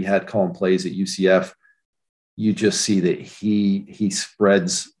 1 year he had calling plays at UCF, you just see that he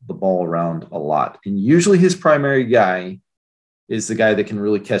spreads the ball around a lot. And usually his primary guy is the guy that can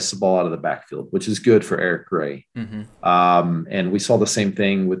really catch the ball out of the backfield, which is good for Eric Gray. And we saw the same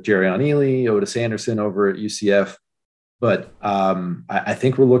thing with Jerrion Ealy, Otis Anderson over at UCF. But I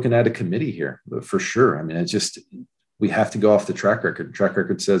think we're looking at a committee here for sure. I mean, we have to go off the track record. The track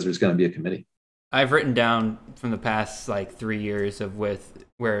record says there's going to be a committee. I've written down from the past 3 years of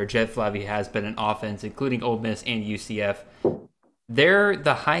where Jeff Levy has been an offense, including Ole Miss and UCF. They're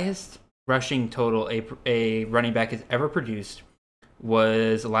the highest rushing total a running back has ever produced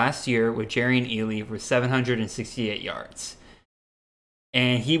was last year with Jerrion Ealy for 768 yards.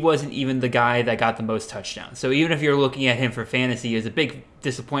 And he wasn't even the guy that got the most touchdowns. So even if you're looking at him for fantasy, he was a big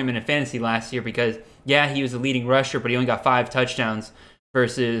disappointment in fantasy last year because, he was a leading rusher, but he only got 5 touchdowns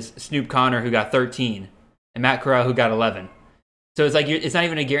versus Snoop Connor, who got 13, and Matt Corral, who got 11. So it's not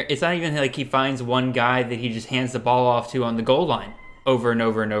even like he finds one guy that he just hands the ball off to on the goal line over and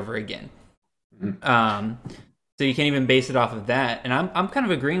over and over again. So you can't even base it off of that. And I'm kind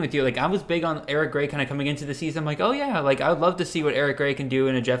of agreeing with you. I was big on Eric Gray kind of coming into the season. I'm like, oh yeah, I would love to see what Eric Gray can do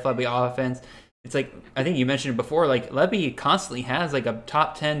in a Jeff Levy offense. It's I think you mentioned it before, Levy constantly has a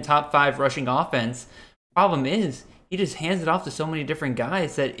top 10, top 5 rushing offense. Problem is, he just hands it off to so many different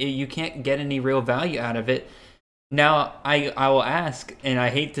guys that you can't get any real value out of it. Now, I will ask, and I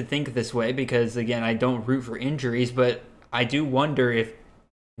hate to think this way because, again, I don't root for injuries, but I do wonder if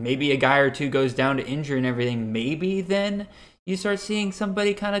maybe a guy or two goes down to injury and everything, maybe then you start seeing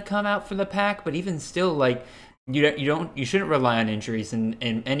somebody kind of come out for the pack. But even still, you shouldn't rely on injuries in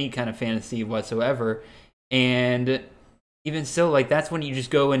any kind of fantasy whatsoever. And even still, that's when you just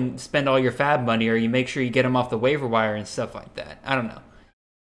go and spend all your fab money, or you make sure you get them off the waiver wire and stuff like that. I don't know.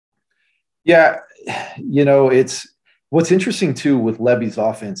 Yeah, it's what's interesting too with Levy's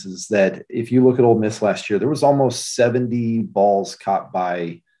offense is that if you look at Ole Miss last year, there was almost 70 balls caught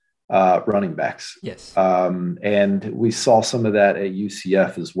by running backs. Yes. And we saw some of that at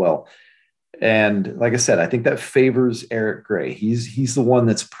UCF as well. And like I said, I think that favors Eric Gray. He's the one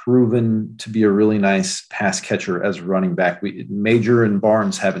that's proven to be a really nice pass catcher as a running back. Major and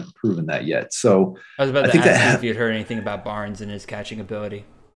Barnes haven't proven that yet. So I was about to ask you if you'd heard anything about Barnes and his catching ability.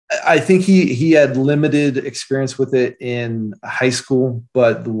 I think he had limited experience with it in high school,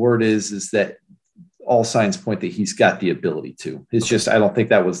 but the word is that all signs point that he's got the ability to. It's just I don't think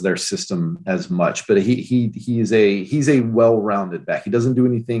that was their system as much. But he's a well-rounded back. He doesn't do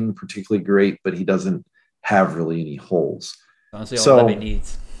anything particularly great, but he doesn't have really any holes. Honestly, all Levy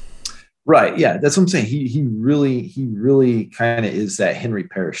needs. Right. Yeah, that's what I'm saying. He really kind of is that Henry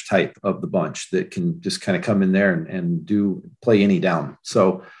Parrish type of the bunch that can just kind of come in there and do play any down.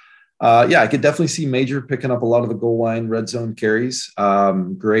 So yeah, I could definitely see Major picking up a lot of the goal line red zone carries.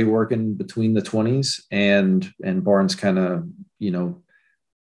 Gray working between the 20s and Barnes kind of,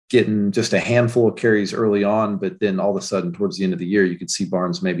 getting just a handful of carries early on, but then all of a sudden towards the end of the year, you could see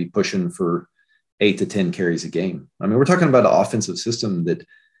Barnes maybe pushing for 8 to 10 carries a game. I mean, we're talking about an offensive system that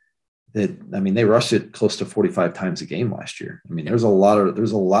I mean, they rushed it close to 45 times a game last year. I mean, there's a lot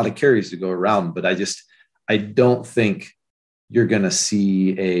of carries to go around, but I don't think you're going to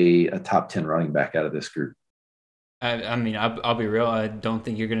see a top 10 running back out of this group. I mean, I'll be real. I don't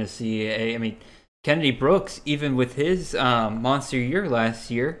think you're going to see I mean, Kennedy Brooks, even with his monster year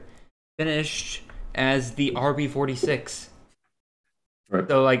last year, finished as the RB46. Right.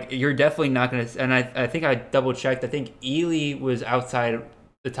 So, like, you're definitely not going to. And I think I double checked. I think Ely was outside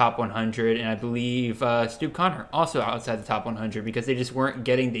the top 100, and I believe Stu Connor also outside the top 100 because they just weren't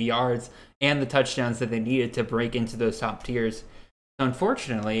getting the yards and the touchdowns that they needed to break into those top tiers. So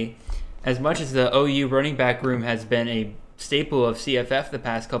unfortunately, as much as the OU running back room has been a staple of CFF the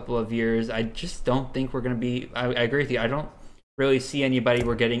past couple of years, I just don't think we're going to be. I agree with you. I don't really see anybody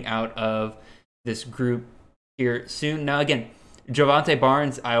we're getting out of this group here soon. Now, again, Javonte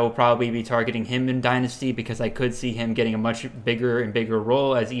Barnes, I will probably be targeting him in Dynasty because I could see him getting a much bigger and bigger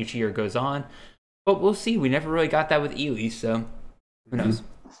role as each year goes on. But we'll see. We never really got that with Ely, so who knows?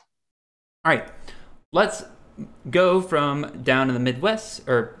 All right, let's go from down in the Midwest,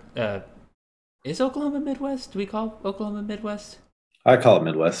 or is Oklahoma Midwest? Do we call Oklahoma Midwest? I call it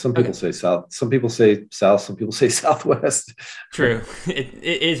Midwest. Some people say South. Some people say South. Some people say Southwest. True. It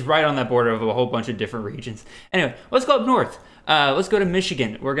is right on that border of a whole bunch of different regions. Anyway, let's go up north. Let's go to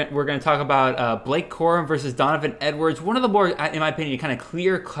Michigan. We're going to talk about Blake Corum versus Donovan Edwards. One of the more, in my opinion, kind of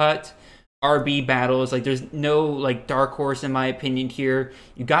clear-cut RB battles. Like, there's no like dark horse in my opinion here.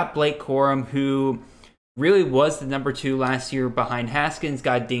 You got Blake Corum, who really was the number 2 last year behind Haskins,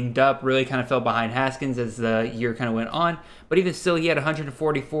 got dinged up, really kind of fell behind Haskins as the year kind of went on. But even still, he had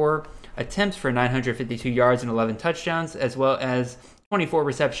 144 attempts for 952 yards and 11 touchdowns, as well as 24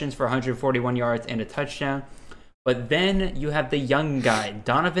 receptions for 141 yards and a touchdown. But then you have the young guy,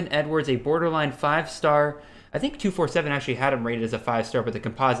 Donovan Edwards, a borderline 5-star. I think 247 actually had him rated as a 5-star, but the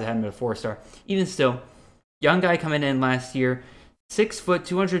composite had him at a 4-star. Even still, young guy coming in last year, 6 foot,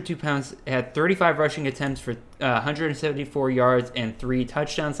 202 pounds, had 35 rushing attempts for 174 yards and 3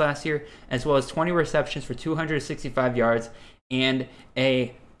 touchdowns last year, as well as 20 receptions for 265 yards and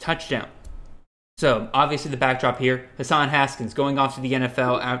a touchdown. So, obviously the backdrop here, Hassan Haskins going off to the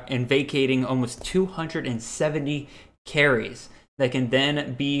NFL and vacating almost 270 carries that can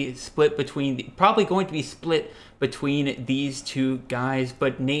then be split between, probably going to be split between these two guys.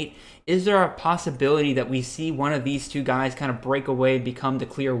 But Nate, is there a possibility that we see one of these two guys kind of break away and become the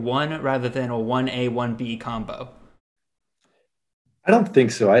clear one rather than a 1A, 1B combo? I don't think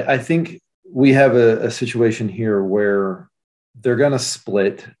so. I think we have a situation here where they're going to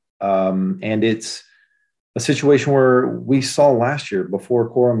split. And it's a situation where we saw last year before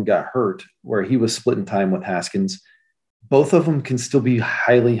Corum got hurt, where he was splitting time with Haskins. Both of them can still be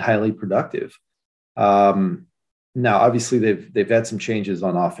highly, highly productive. Now, obviously, they've had some changes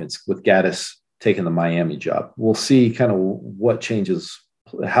on offense with Gaddis taking the Miami job. We'll see kind of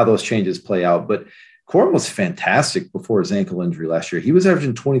how those changes play out. But Corum was fantastic before his ankle injury last year. He was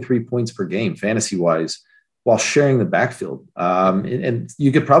averaging 23 points per game, fantasy-wise, while sharing the backfield. And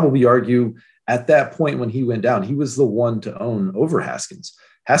you could probably argue at that point when he went down, he was the one to own over Haskins.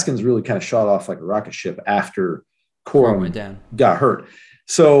 Haskins really kind of shot off like a rocket ship after Corum got hurt.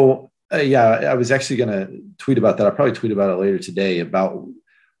 So, I was actually going to tweet about that. I'll probably tweet about it later today about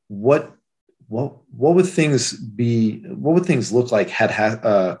what would things look like had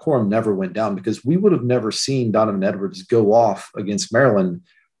Corum never went down, because we would have never seen Donovan Edwards go off against Maryland,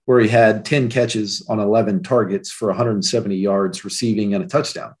 where he had 10 catches on 11 targets for 170 yards receiving and a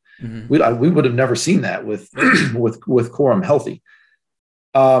touchdown. Mm-hmm. We would have never seen that with Corum healthy.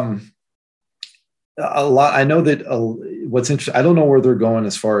 A lot. I know that what's interesting, I don't know where they're going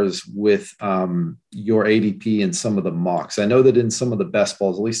as far as with your ADP and some of the mocks. I know that in some of the best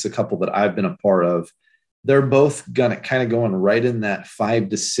balls, at least a couple that I've been a part of, they're both gonna kind of going right in that 5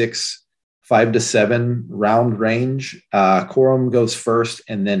 to 6, 5 to 7 round range. Corum goes first,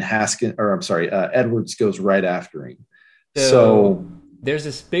 and then Edwards goes right after him. So there's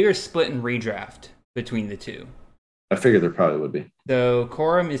this bigger split in redraft between the two. I figured there probably would be. So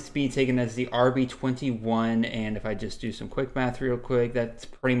Corum is to be taken as the RB21, and if I just do some quick math real quick, that's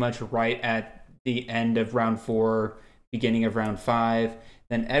pretty much right at the end of round 4, beginning of round 5.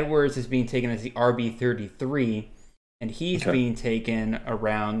 Then Edwards is being taken as the RB33, and he's being taken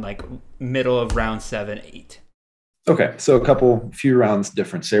around like middle of round 7, 8. Okay, so a few rounds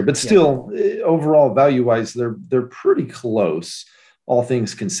difference there, but still, overall value-wise, they're pretty close, all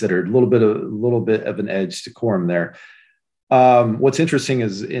things considered. A little bit of an edge to Corum there. What's interesting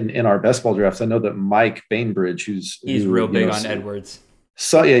is in our best ball drafts, I know that Mike Bainbridge, he's real big on Edwards.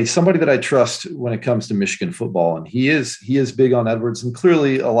 So yeah, he's somebody that I trust when it comes to Michigan football, and he is big on Edwards, and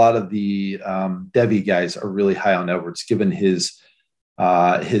clearly a lot of the Devy guys are really high on Edwards, given his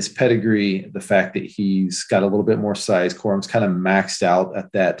pedigree, the fact that he's got a little bit more size. Corum's kind of maxed out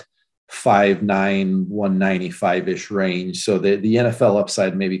at that 5'9", 195-ish range, so the NFL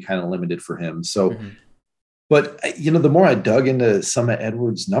upside may be kind of limited for him. So. But, the more I dug into some of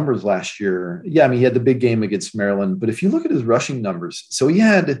Edwards' numbers last year, he had the big game against Maryland. But if you look at his rushing numbers, so he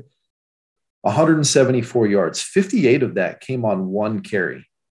had 174 yards. 58 of that came on one carry.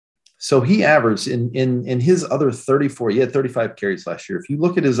 So he averaged in his other 34, he had 35 carries last year. If you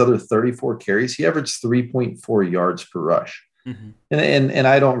look at his other 34 carries, he averaged 3.4 yards per rush. Mm-hmm. And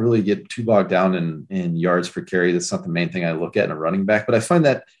I don't really get too bogged down in yards per carry. That's not the main thing I look at in a running back. But I find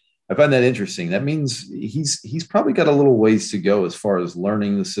that interesting. That means he's probably got a little ways to go as far as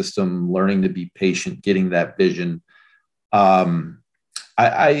learning the system, learning to be patient, getting that vision.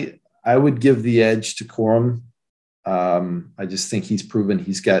 I would give the edge to Corum. I just think he's proven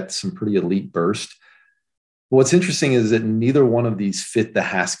he's got some pretty elite burst. What's interesting is that neither one of these fit the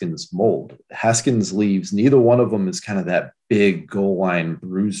Haskins mold. Haskins leaves. Neither one of them is kind of that big goal line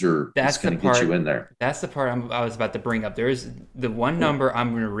bruiser that's going to get you in there. That's the part I was about to bring up. There is the one number I'm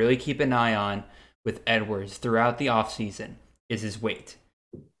going to really keep an eye on with Edwards throughout the offseason is his weight.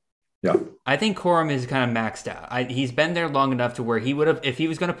 Yeah. I think Corum is kind of maxed out. He's been there long enough to where he would have, if he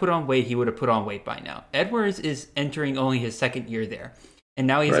was going to put on weight, he would have put on weight by now. Edwards is entering only his second year there. And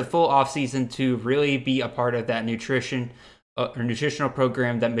now he has a full offseason to really be a part of that nutritional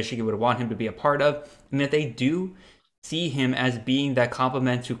program that Michigan would want him to be a part of. And if they do see him as being that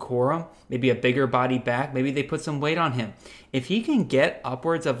complement to Corum, maybe a bigger body back, maybe they put some weight on him. If he can get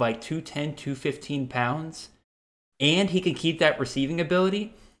upwards of like 210, 215 pounds, and he can keep that receiving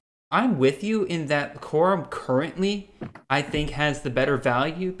ability, I'm with you in that Corum currently, I think, has the better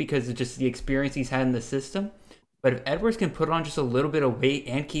value because of just the experience he's had in the system. But if Edwards can put on just a little bit of weight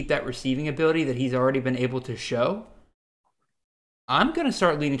and keep that receiving ability that he's already been able to show, I'm going to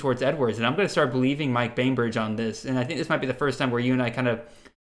start leaning towards Edwards, and I'm going to start believing Mike Bainbridge on this. And I think this might be the first time where you and I kind of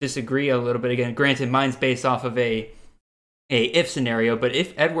disagree a little bit. Again, granted, mine's based off of a if scenario, but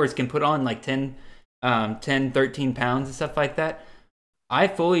if Edwards can put on like 10, 13 pounds and stuff like that, I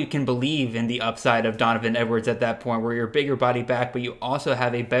fully can believe in the upside of Donovan Edwards at that point where you're a bigger body back, but you also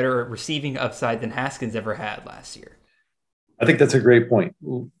have a better receiving upside than Haskins ever had last year. I think that's a great point.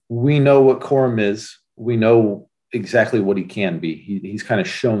 We know what Corum is. We know exactly what he can be. He's kind of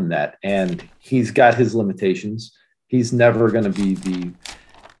shown that, and he's got his limitations. He's never going to be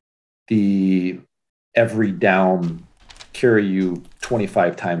the every down, carry you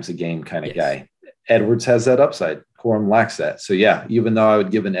 25 times a game kind of guy. Edwards has that upside. Corum lacks that. So yeah, even though I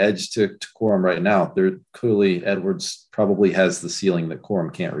would give an edge to Corum right now, clearly Edwards probably has the ceiling that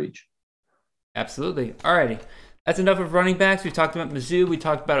Corum can't reach. Absolutely. Alrighty. That's enough of running backs. We talked about Mizzou. We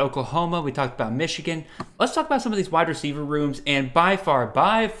talked about Oklahoma. We talked about Michigan. Let's talk about some of these wide receiver rooms. And by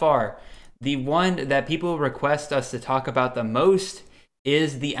far, the one that people request us to talk about the most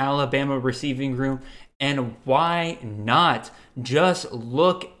is the Alabama receiving room. And why not? Just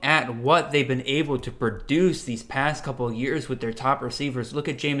look at what they've been able to produce these past couple of years with their top receivers. Look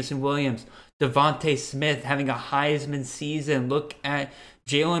at Jamison Williams, Devontae Smith having a Heisman season. Look at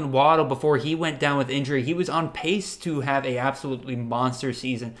Jalen Waddle before he went down with injury. He was on pace to have a absolutely monster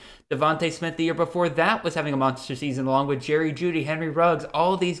season. Devontae Smith the year before that was having a monster season along with Jerry Jeudy, Henry Ruggs.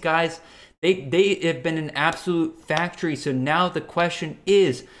 All these guys, they have been an absolute factory. So now the question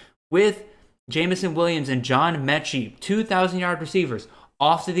is, with Jamison Williams and John Mechie, 2,000-yard receivers,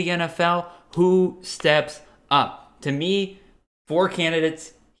 off to the NFL, who steps up? To me, 4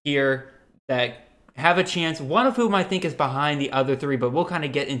 candidates here that have a chance, one of whom I think is behind the other 3, but we'll kind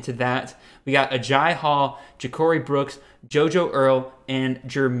of get into that. We got Agiye Hall, Ja'Cory Brooks, JoJo Earle, and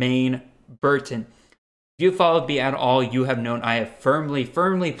Jermaine Burton. If you followed me at all, you have known I have firmly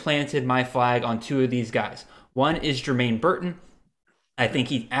planted my flag on 2 of these guys. One is Jermaine Burton. I think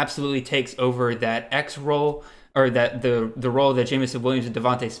he absolutely takes over that X role, or that the role that Jamison Williams and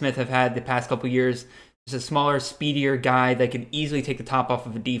Devontae Smith have had the past couple years. just a smaller, speedier guy that can easily take the top off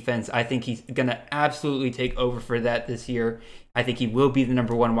of a defense. I think he's going to absolutely take over for that this year. I think he will be the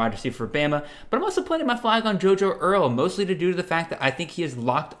number one wide receiver for Bama. But I'm also planting my flag on JoJo Earl, mostly to do to the fact that I think he has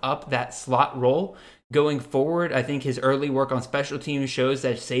locked up that slot role going forward. I think his early work on special teams shows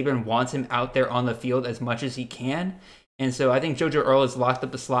that Saban wants him out there on the field as much as he can. And so I think JoJo Earl has locked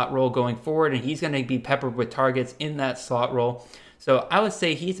up the slot role going forward, and he's going to be peppered with targets in that slot role. So I would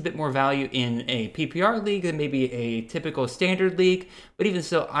say he's a bit more value in a PPR league than maybe a typical standard league. But even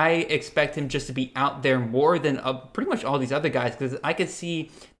so, I expect him just to be out there more than pretty much all these other guys, because I could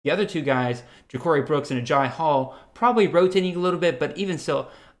see the other two guys, Ja'Cory Brooks and Agiye Hall, probably rotating a little bit. But even so,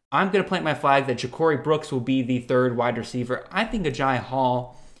 I'm going to plant my flag that Ja'Cory Brooks will be the third wide receiver. I think Agiye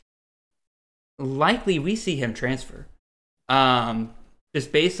Hall, likely we see him transfer.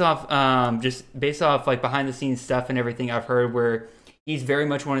 Just based off like behind the scenes stuff and everything I've heard, where he's very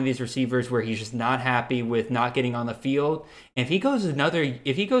much one of these receivers where he's just not happy with not getting on the field. And if he goes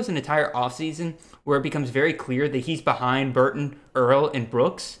an entire offseason where it becomes very clear that he's behind Burton, Earl, and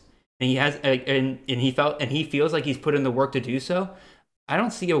Brooks, and he feels like he's put in the work to do so, I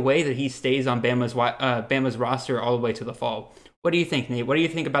don't see a way that he stays on Bama's roster all the way to the fall. What do you think, Nate? What do you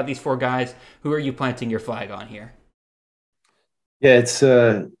think about these four guys? Who are you planting your flag on here? Yeah, it's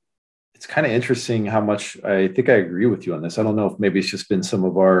kind of interesting how much I think I agree with you on this. I don't know if maybe it's just been some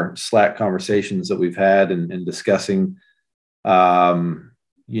of our Slack conversations that we've had and discussing,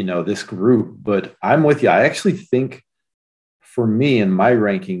 this group, but I'm with you. I actually think for me in my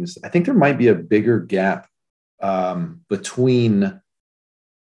rankings, I think there might be a bigger gap between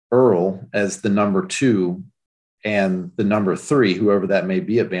Earl as the number 2 and the number 3, whoever that may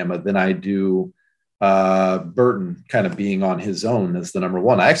be at Bama, than I do Burton kind of being on his own as the number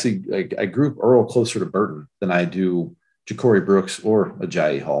 1. I group Earl closer to Burton than I do Ja'Cory Brooks or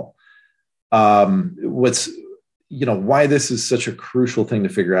Agiye Hall. Why this is such a crucial thing to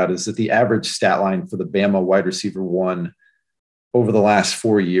figure out is that the average stat line for the Bama wide receiver 1 over the last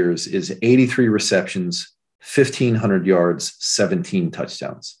 4 years is 83 receptions, 1,500 yards, 17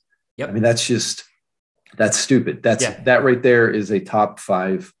 touchdowns. Yep. I mean, that's stupid. That right there is a top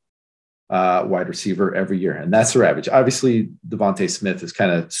 5 wide receiver every year. And that's their average. Obviously, Devontae Smith has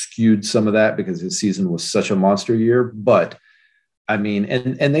kind of skewed some of that because his season was such a monster year. But I mean,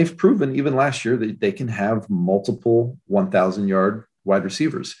 and they've proven even last year that they can have multiple 1,000-yard wide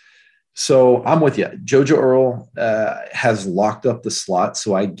receivers. So I'm with you. JoJo Earl has locked up the slot.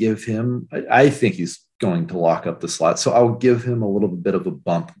 So I think he's going to lock up the slot. So I'll give him a little bit of a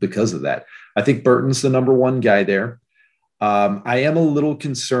bump because of that. I think Burton's the number 1 guy there. I am a little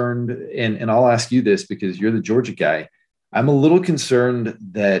concerned, and I'll ask you this because you're the Georgia guy. I'm a little concerned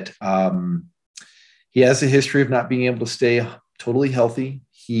that he has a history of not being able to stay totally healthy.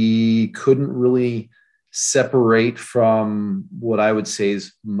 He couldn't really separate from what I would say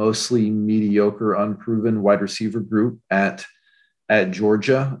is mostly mediocre, unproven wide receiver group at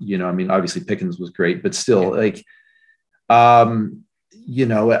Georgia. Obviously Pickens was great, but still,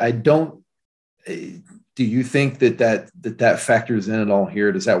 I don't. Do you think that factors in at all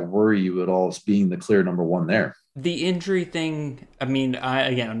here? Does that worry you at all as being the clear number 1 there? The injury thing, I mean,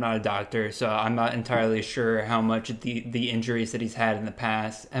 I'm not a doctor, so I'm not entirely sure how much the injuries that he's had in the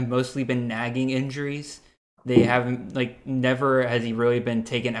past have mostly been nagging injuries. They haven't, never has he really been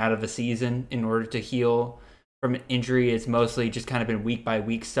taken out of a season in order to heal from an injury. It's mostly just kind of been week by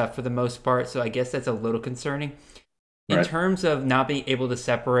week stuff for the most part, so I guess that's a little concerning. In terms of not being able to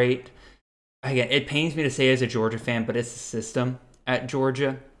separate, again, it pains me to say as a Georgia fan, but it's the system at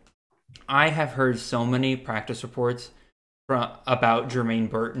Georgia. I have heard so many practice reports about Jermaine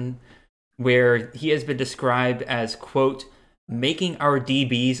Burton where he has been described as, quote, making our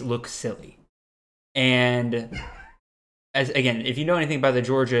DBs look silly. And if you know anything about the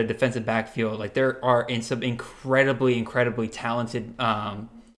Georgia defensive backfield, there are some incredibly, incredibly talented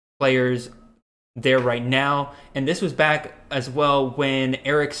players there right now. And this was back as well when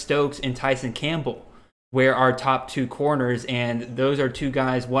Eric Stokes and Tyson Campbell were our top 2 corners, and those are 2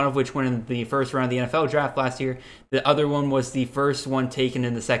 guys, one of which went in the first round of the NFL draft last year. The other one was the first one taken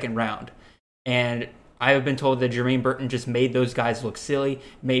in the second round. And I have been told that Jermaine Burton just made those guys look silly,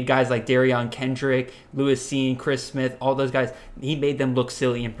 made guys like Darion Kendrick, Lewis Seen, Chris Smith, all those guys, he made them look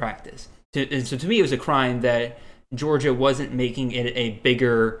silly in practice. And so to me, it was a crime that Georgia wasn't making it a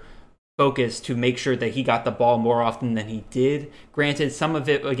bigger focus to make sure that he got the ball more often than he did. Granted, some of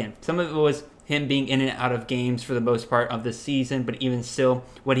it was him being in and out of games for the most part of the season, but even still,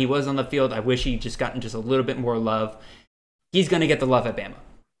 when he was on the field, I wish he'd just gotten just a little bit more love. He's going to get the love at Bama.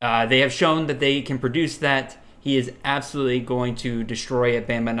 They have shown that they can produce that he is absolutely going to destroy at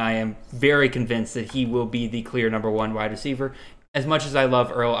Bama, and I am very convinced that he will be the clear number one wide receiver. As much as I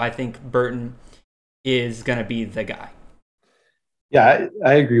love Earl, I think Burton is going to be the guy. Yeah,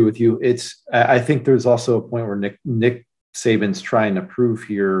 I agree with you. I think there's also a point where Nick Saban's trying to prove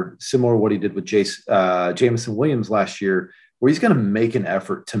here, similar to what he did with Jameson Williams last year, where he's going to make an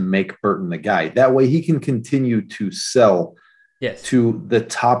effort to make Burton the guy. That way he can continue to sell to the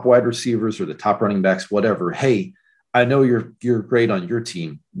top wide receivers or the top running backs, whatever. Hey, I know you're great on your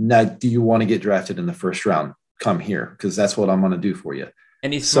team. Now, do you want to get drafted in the first round? Come here, because that's what I'm going to do for you.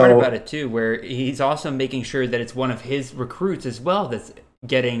 And he's smart about it too, where he's also making sure that it's one of his recruits as well that's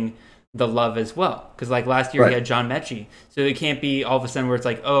getting the love as well. Because like last year he had John Mechie. So it can't be all of a sudden where it's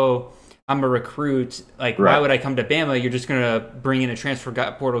like, oh, I'm a recruit. Like, why would I come to Bama? You're just going to bring in a transfer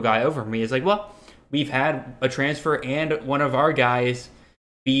portal guy over me. It's like, well, we've had a transfer and one of our guys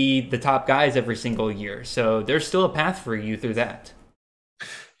be the top guys every single year. So there's still a path for you through that.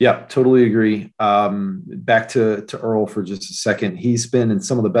 Yeah, totally agree. Back to Earl for just a second. He's been in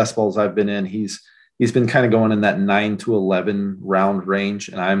some of the best balls I've been in. He's been kind of going in that 9 to 11 round range,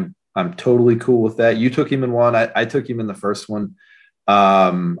 and I'm totally cool with that. You took him in one. I took him in the first one.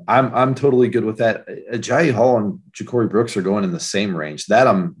 I'm totally good with that. Ajayi Hall and Ja'Cory Brooks are going in the same range.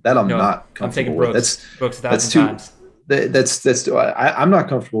 I'm not comfortable I'm taking with. Brooks 1,000 times. I'm not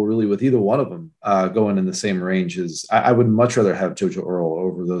comfortable really with either one of them going in the same range. As I would much rather have JoJo Earl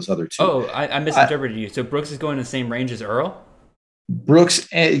over those other two. Oh, I misinterpreted you. So Brooks is going in the same range as Earl? Brooks,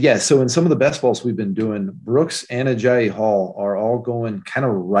 so in some of the best balls we've been doing, Brooks and Ajayi Hall are all going kind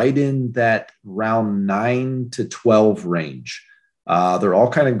of right in that round 9 to 12 range. They're all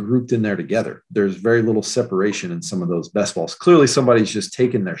kind of grouped in there together. There's very little separation in some of those best balls. Clearly somebody's just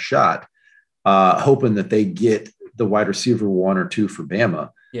taking their shot, hoping that they get the wide receiver 1 or 2 for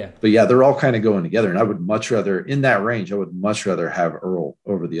Bama. Yeah. But yeah, they're all kind of going together. And I would much rather, in that range, have Earl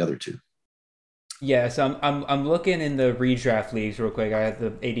over the other two. Yeah, so I'm looking in the redraft leagues real quick. I have the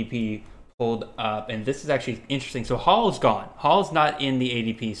ADP pulled up, and this is actually interesting. So Hall's gone. Hall's not in the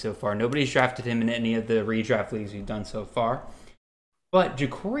ADP so far. Nobody's drafted him in any of the redraft leagues we've done so far. But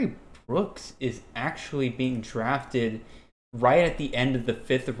Ja'Cory Brooks is actually being drafted right at the end of the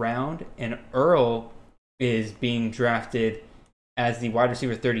 5th round, and Earl is being drafted as the wide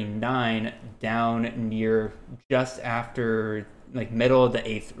receiver 39 down near just after like middle of the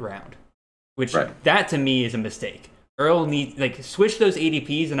 8th round, which that to me is a mistake. Earl needs switch those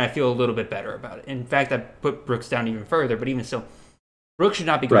ADPs and I feel a little bit better about it. In fact, I put Brooks down even further, but even still, Brooks should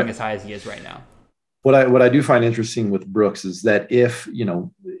not be going as high as he is right now. What I do find interesting with Brooks is that if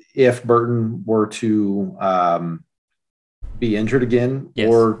Burton were to be injured again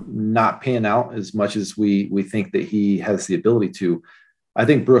or not pan out as much as we think that he has the ability to, I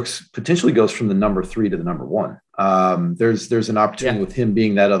think Brooks potentially goes from the number 3 to the number 1. There's an opportunity with him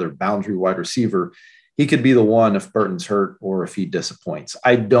being that other boundary wide receiver. He could be the one if Burton's hurt or if he disappoints.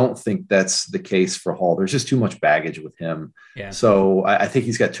 I don't think that's the case for Hall. There's just too much baggage with him. Yeah. So I think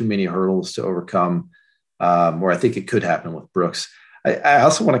he's got too many hurdles to overcome, where I think it could happen with Brooks. I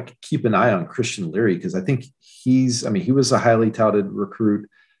also want to keep an eye on Christian Leary because I think he was a highly touted recruit.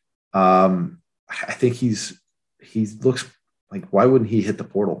 I think he looks like, why wouldn't he hit the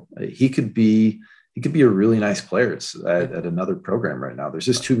portal? He could be a really nice player at another program right now. There's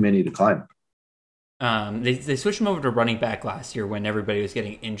just too many to climb. They switched him over to running back last year when everybody was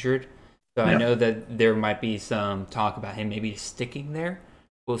getting injured. So I know that there might be some talk about him maybe sticking there.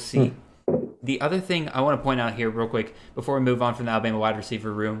 We'll see. The other thing I want to point out here real quick before we move on from the Alabama wide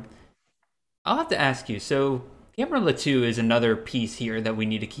receiver room, I'll have to ask you. So Cameron Latou is another piece here that we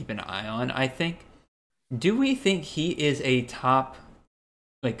need to keep an eye on, I think. Do we think he is a top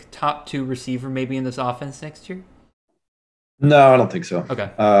 2 receiver maybe in this offense next year? No, I don't think so. Okay.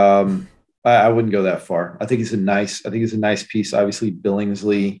 I wouldn't go that far. I think he's a nice piece. Obviously,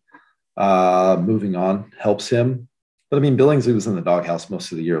 Billingsley moving on helps him. But Billingsley was in the doghouse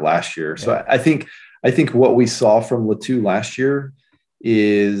most of the year last year. So I think what we saw from Latou last year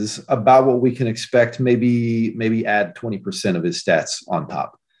is about what we can expect. Maybe add 20% of his stats on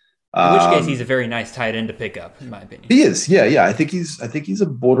top. In which case, he's a very nice tight end to pick up, in my opinion. He is, yeah. I think he's a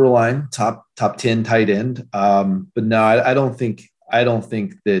borderline top 10 tight end. But no, I don't think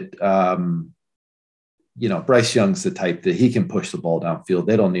that Bryce Young's the type that he can push the ball downfield.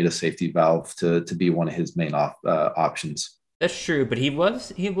 They don't need a safety valve to be one of his main options. That's true, but he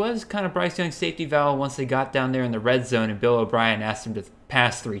was kind of Bryce Young's safety valve once they got down there in the red zone, and Bill O'Brien asked him to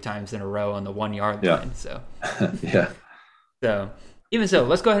pass 3 times in a row on the 1-yard line. So yeah. So even so,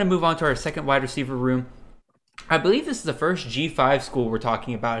 let's go ahead and move on to our second wide receiver room. I believe this is the first G5 school we're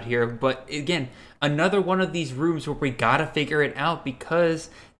talking about here, but again, another one of these rooms where we gotta figure it out because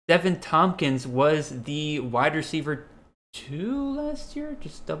Devin Tompkins was the wide receiver 2 last year.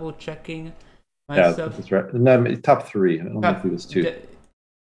 Just double checking myself. Yeah, that's right. No, top 3. I don't know if he was 2.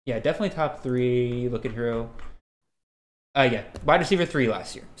 Yeah, definitely top 3. Looking through. Yeah, wide receiver 3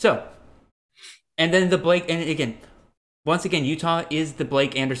 last year. So, and then once again, Utah is the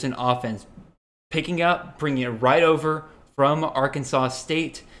Blake Anderson offense. Picking up, bringing it right over from Arkansas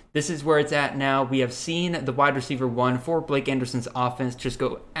State. This is where it's at now. We have seen the wide receiver 1 for Blake Anderson's offense just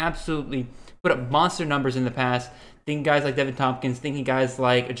go absolutely put up monster numbers in the past. Thinking guys like Devin Tompkins, thinking guys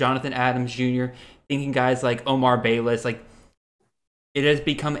like Jonathan Adams Jr., thinking guys like Omar Bayless. Like, it has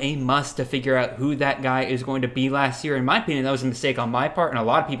become a must to figure out who that guy is going to be last year. In my opinion, that was a mistake on my part and a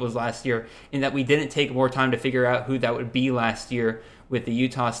lot of people's last year in that we didn't take more time to figure out who that would be last year with the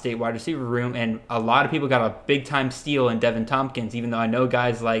Utah State wide receiver room. And a lot of people got a big-time steal in Devin Tompkins, even though I know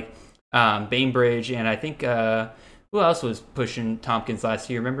guys like Bainbridge and I think who else was pushing Tompkins last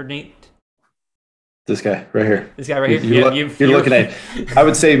year? Remember, Nate? This guy right here. This guy right here. You're looking at. I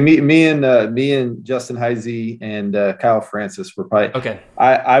would say me and Justin Heisey and Kyle Francis were probably okay.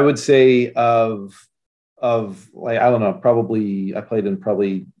 I would say of like I don't know, probably I played in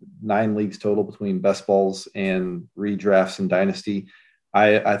probably 9 leagues total between best balls and redrafts and dynasty.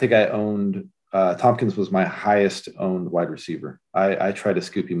 I think I owned Tompkins was my highest owned wide receiver. I tried to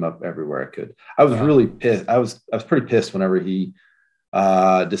scoop him up everywhere I could. I was really pissed. I was pretty pissed whenever he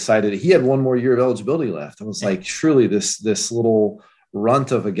decided he had 1 more year of eligibility left. I was like, surely this little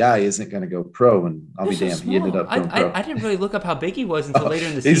runt of a guy isn't going to go pro, and I'll be damned, he ended up going pro. I didn't really look up how big he was until later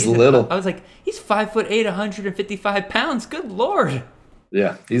in the season. He's little. I was like, he's 5'8", 155 pounds. Good Lord.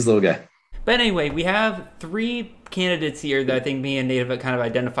 Yeah, he's a little guy. But anyway, we have 3 candidates here that I think me and Nate have kind of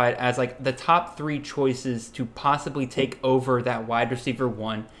identified as like the top 3 choices to possibly take over that wide receiver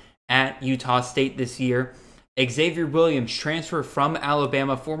 1 at Utah State this year. Xavier Williams, transfer from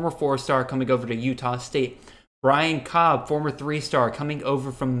Alabama, former 4-star, coming over to Utah State. Brian Cobb, former 3-star, coming over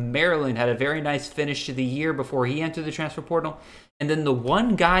from Maryland, had a very nice finish to the year before he entered the transfer portal. And then the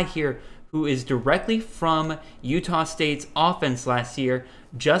one guy here who is directly from Utah State's offense last year,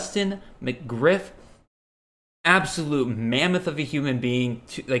 Justin McGriff, absolute mammoth of a human being,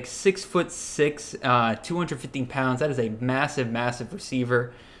 like 6'6", 215 pounds. That is a massive, massive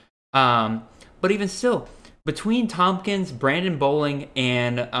receiver. But even still, between Tompkins, Brandon Bowling,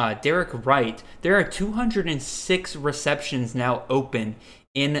 and Derek Wright, there are 206 receptions now open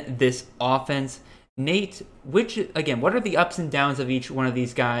in this offense. Nate, what are the ups and downs of each one of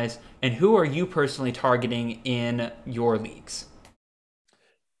these guys, and who are you personally targeting in your leagues?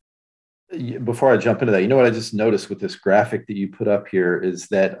 Before I jump into that, you know what I just noticed with this graphic that you put up here is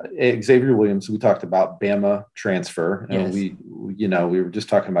that Xavier Williams, we talked about Bama transfer, and yes. we were just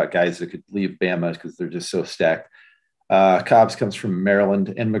talking about guys that could leave Bama because they're just so stacked. Cobbs comes from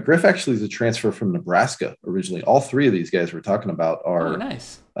Maryland, and McGriff actually is a transfer from Nebraska originally. All 3 of these guys we're talking about are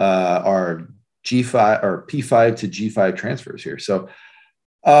are G5 or P5 to G5 transfers here. So,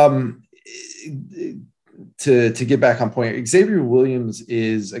 to get back on point, Xavier Williams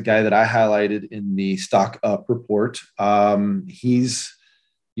is a guy that I highlighted in the Stock Up report. He was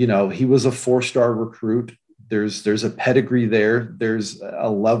a 4-star recruit. There's a pedigree there. There's a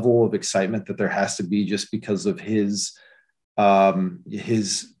level of excitement that there has to be just because of his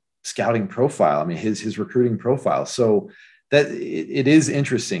scouting profile. I mean, his recruiting profile. So that it is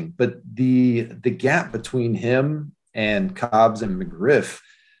interesting, but the gap between him and Cobbs and McGriff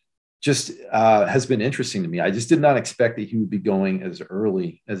just has been interesting to me. I just did not expect that he would be going as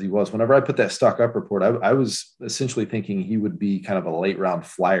early as he was. Whenever I put that Stock Up report, I was essentially thinking he would be kind of a late round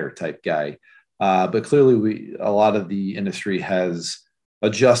flyer type guy. But clearly a lot of the industry has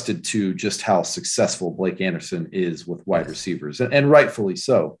adjusted to just how successful Blake Anderson is with wide receivers, and rightfully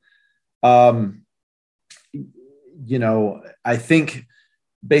so. I think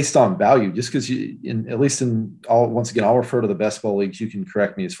based on value, just because I'll refer to the best ball leagues. You can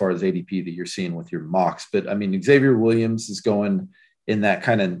correct me as far as ADP that you're seeing with your mocks, but I mean, Xavier Williams is going in that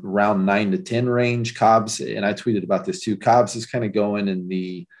kind of round 9 to 10 range. Cobbs, and I tweeted about this too, Cobbs is kind of going in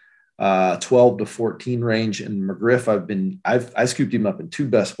the 12 to 14 range. And McGriff, I scooped him up in 2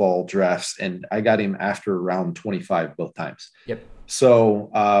 best ball drafts, and I got him after round 25 both times. Yep. So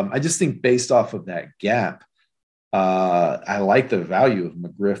I just think based off of that gap, I like the value of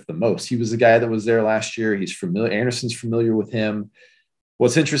McGriff the most. He was the guy that was there last year. He's familiar. Anderson's familiar with him.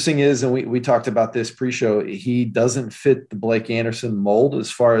 What's interesting is, and we talked about this pre-show, he doesn't fit the Blake Anderson mold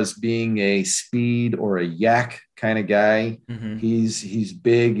as far as being a speed or a yak kind of guy. Mm-hmm. He's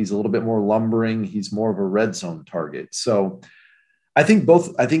big. He's a little bit more lumbering. He's more of a red zone target. So I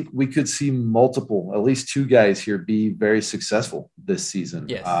think we could see multiple, at least two guys here be very successful this season.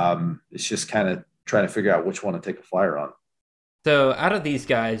 Yes. It's just kind of trying to figure out which one to take a flyer on. So out of these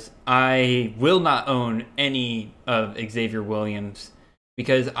guys, I will not own any of Xavier Williams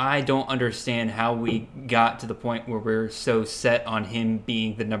because I don't understand how we got to the point where we're so set on him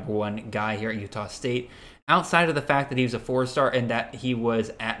being the number one guy here at Utah State, outside of the fact that he was a 4-star and that he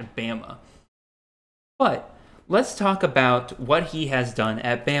was at Bama. But let's talk about what he has done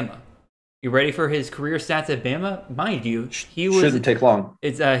at Bama. You ready for his career stats at Bama? Mind you, shouldn't take long.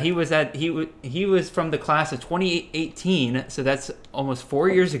 He was from the class of 2018, so that's almost 4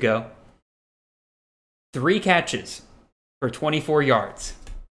 years ago. 3 catches for 24 yards.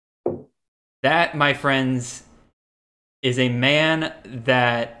 That, my friends, is a man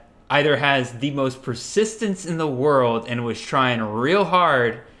that either has the most persistence in the world and was trying real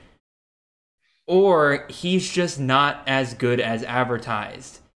hard, or he's just not as good as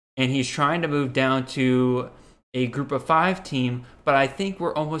advertised. And he's trying to move down to a group of 5 team, but I think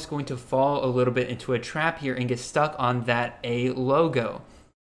we're almost going to fall a little bit into a trap here and get stuck on that A logo.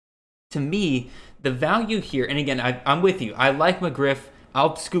 To me, the value here, and again, I'm with you. I like McGriff.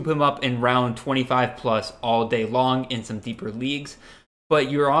 I'll scoop him up in round 25 plus all day long in some deeper leagues.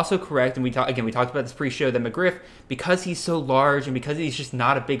 But you're also correct, and we talked about this pre-show, that McGriff, because he's so large and because he's just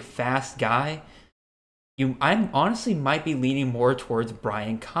not a big, fast guy, I honestly might be leaning more towards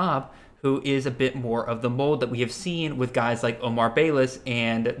Brian Cobb, who is a bit more of the mold that we have seen with guys like Omar Bayless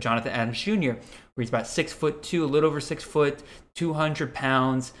and Jonathan Adams Jr., where he's about 6'2", a little over 6 foot, 200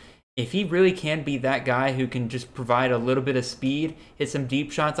 pounds. If he really can be that guy who can just provide a little bit of speed, hit some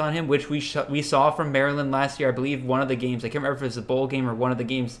deep shots on him, which we saw from Maryland last year. I believe one of the games, I can't remember if it was a bowl game or one of the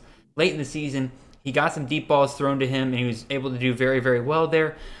games late in the season, he got some deep balls thrown to him, and he was able to do very, very well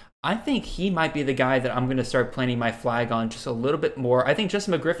there. I think he might be the guy that I'm going to start planting my flag on just a little bit more. I think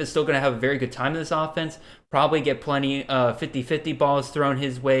Justin McGriff is still going to have a very good time in this offense, probably get plenty 50-50 balls thrown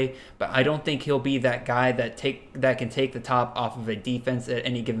his way, but I don't think he'll be that guy that can take the top off of a defense at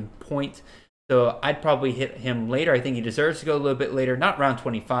any given point. So I'd probably hit him later. I think he deserves to go a little bit later, not round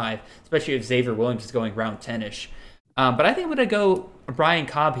 25, especially if Xavier Williams is going round 10-ish. But I think I'm going to go Brian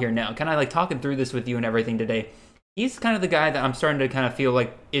Cobb here now, kind of like talking through this with you and everything today. He's kind of the guy that I'm starting to kind of feel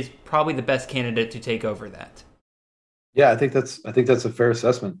like is probably the best candidate to take over that. Yeah, I think that's a fair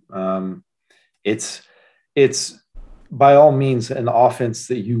assessment. It's by all means an offense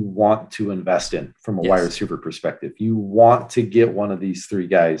that you want to invest in from a wide receiver perspective. You want to get one of these 3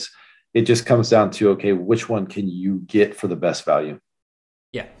 guys. It just comes down to, okay, which one can you get for the best value?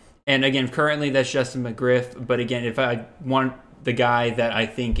 Yeah. And again, currently that's Justin McGriff. But again, if I want the guy that I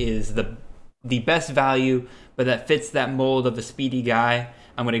think is the best value, but that fits that mold of a speedy guy,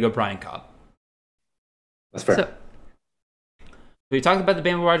 I'm going to go Brian Cobb. That's fair. So, we talked about the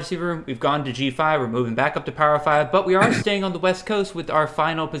Bama wide receiver room. We've gone to G5. We're moving back up to Power 5, but we are staying on the West Coast with our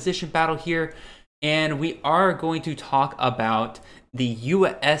final position battle here, and we are going to talk about the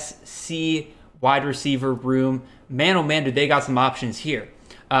USC wide receiver room. Man, oh man, did they got some options here.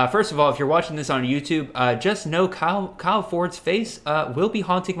 First of all, if you're watching this on YouTube, just know Kyle Ford's face will be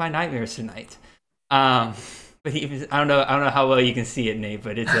haunting my nightmares tonight. But I don't know how well you can see it, Nate,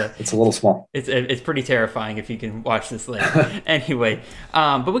 but it's a little small. It's pretty terrifying if you can watch this later. Anyway,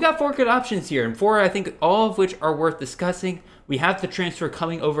 but we got 4 good options here, and 4 I think all of which are worth discussing. We have the transfer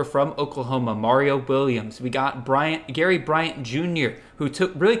coming over from Oklahoma, Mario Williams. We got Gary Bryant Jr., who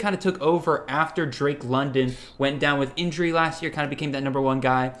really kind of took over after Drake London went down with injury last year, kind of became that number 1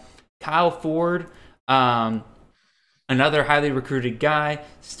 guy. Kyle Ford, another highly recruited guy,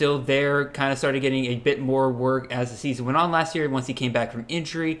 still there, kind of started getting a bit more work as the season went on last year once he came back from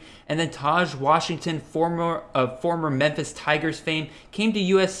injury. And then Taj Washington, former Memphis Tigers fame, came to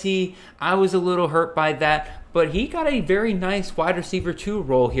USC. I was a little hurt by that, but he got a very nice wide receiver 2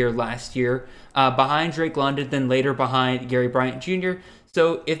 role here last year, behind Drake London, then later behind Gary Bryant Jr.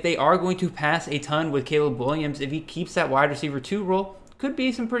 So if they are going to pass a ton with Caleb Williams, if he keeps that wide receiver 2 role, could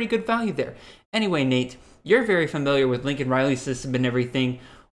be some pretty good value there. Anyway, Nate, you're very familiar with Lincoln Riley's system and everything.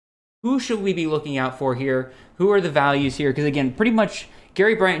 Who should we be looking out for here? Who are the values here? Because again, pretty much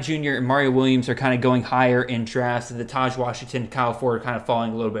Gary Bryant Jr. and Mario Williams are kind of going higher in drafts, and the Taj Washington, Kyle Ford are kind of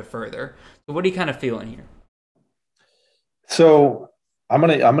falling a little bit further. So what are you kind of feeling here? So I'm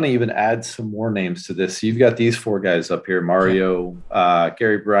gonna even add some more names to this. So you've got these 4 guys up here: Mario,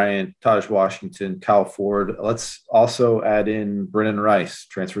 Gary Bryant, Taj Washington, Kyle Ford. Let's also add in Brennan Rice,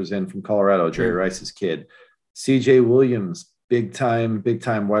 transfers in from Colorado, Jerry Rice's kid. CJ Williams, big time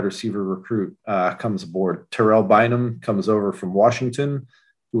wide receiver recruit comes aboard. Terrell Bynum comes over from Washington,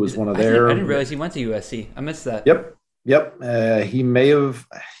 who was one of their. I didn't realize he went to USC. I missed that. Yep.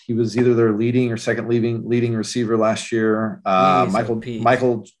 He was either their leading or second leading receiver last year. Michael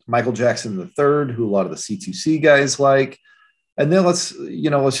Jackson III, who a lot of the C2C guys like. And then let's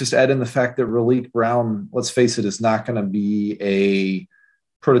just add in the fact that Raleek Brown, let's face it, is not going to be a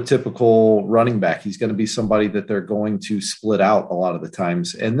prototypical running back. He's going to be somebody that they're going to split out a lot of the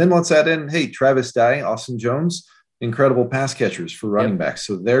times. And then let's add in, hey, Travis Dye, Austin Jones, incredible pass catchers for running backs.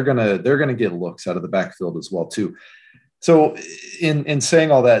 So they're gonna get looks out of the backfield as well too. So in saying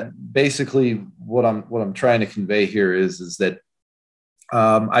all that, basically what I'm trying to convey here is that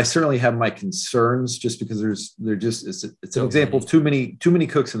I certainly have my concerns just because it's an example of too many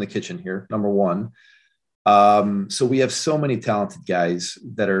cooks in the kitchen here. Number one. So we have so many talented guys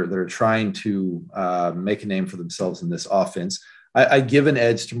that are trying to make a name for themselves in this offense. I give an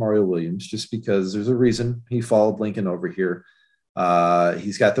edge to Mario Williams just because there's a reason he followed Lincoln over here.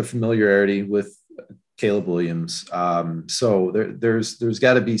 He's got the familiarity with Caleb Williams. So there's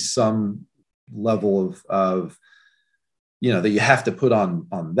got to be some level of that you have to put on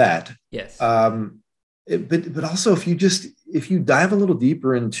that. Yes. But also if you dive a little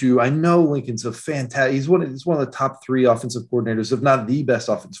deeper into, I know Lincoln's a fantastic, he's one of the top 3 offensive coordinators, if not the best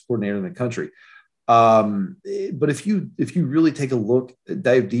offensive coordinator in the country. But if you really take a look,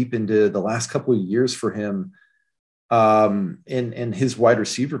 dive deep into the last couple of years for him, and his wide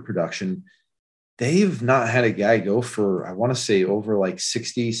receiver production, they've not had a guy go for, I want to say, over like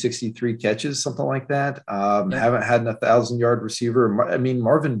 60, 63 catches, something like that. Haven't had a 1,000-yard receiver. I mean,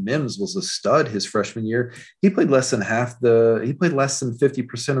 Marvin Mims was a stud his freshman year. He played less than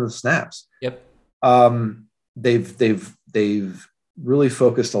 50% of the snaps. Yep. They've really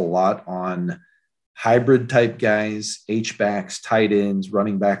focused a lot on hybrid type guys, H-backs, tight ends,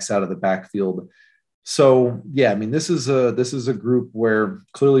 running backs out of the backfield. So yeah, I mean, this is a group where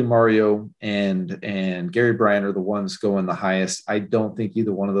clearly Mario and Gary Bryant are the ones going the highest. I don't think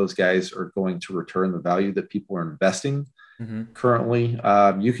either one of those guys are going to return the value that people are investing currently.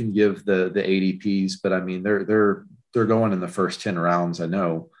 You can give the ADPs, but I mean, they're going in the first 10 rounds. I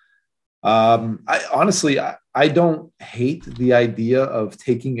know. I don't hate the idea of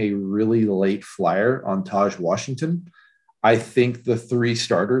taking a really late flyer on Taj Washington. I think the 3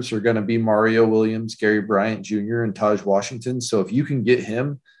 starters are going to be Mario Williams, Gary Bryant Jr., and Taj Washington. So if you can get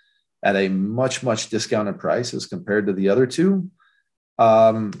him at a much, much discounted price as compared to the other 2,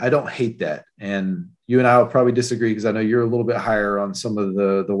 I don't hate that. And you and I will probably disagree because I know you're a little bit higher on some of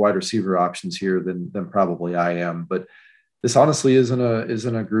the wide receiver options here than probably I am. But this honestly isn't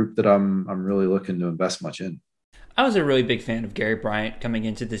a group that I'm really looking to invest much in. I was a really big fan of Gary Bryant coming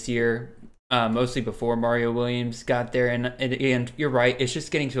into this year. Mostly before Mario Williams got there. And you're right, it's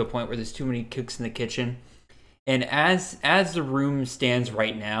just getting to a point where there's too many cooks in the kitchen. And as the room stands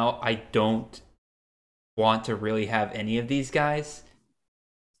right now, I don't want to really have any of these guys.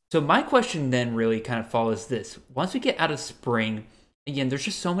 So my question then really kind of follows this. Once we get out of spring, again, there's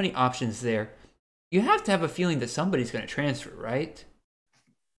just so many options there. You have to have a feeling that somebody's going to transfer, right?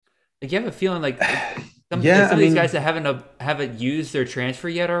 Like you have a feeling like some of these guys that haven't used their transfer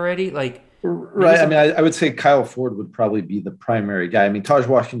yet already, like. Right. I mean, I would say Kyle Ford would probably be the primary guy. I mean, Taj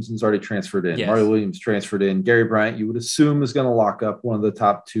Washington's already transferred in. Yes. Mario Williams transferred in. Gary Bryant, you would assume, is going to lock up one of the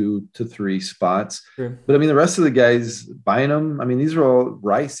top 2 to 3 spots. Sure. But I mean, the rest of the guys, Bynum, I mean, these are all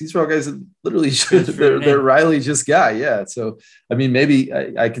Rice. These are all guys that literally they're Riley just guy. Yeah. So, I mean, maybe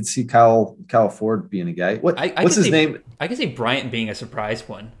I could see Kyle Ford being a guy. What's his name? I could see Bryant being a surprise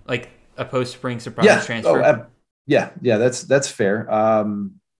one, like a post-spring surprise transfer. That's fair.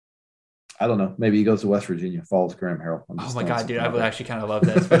 I don't know. Maybe he goes to West Virginia, follows Graham Harrell. Oh my God, dude. I would actually kind of love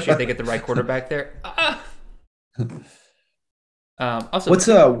that, especially if they get the right quarterback there.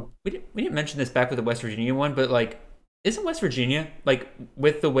 Also, we didn't mention this back with the West Virginia one, but like, isn't West Virginia, like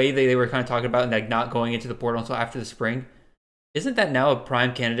with the way they were kind of talking about and like not going into the portal until after the spring, isn't that now a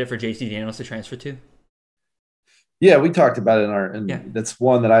prime candidate for JT Daniels to transfer to? Yeah, we talked about it that's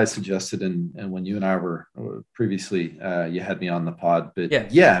one that I suggested. And when you and I were previously, you had me on the pod, but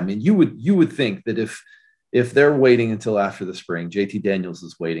I mean, you would think that if they're waiting until after the spring, JT Daniels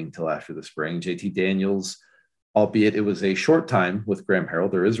is waiting until after the spring. JT Daniels, albeit it was a short time with Graham Harrell,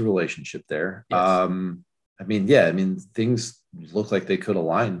 there is a relationship there. Yes. I mean, things look like they could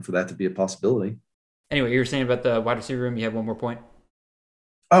align for that to be a possibility. Anyway, you were saying about the wide receiver room. You have one more point.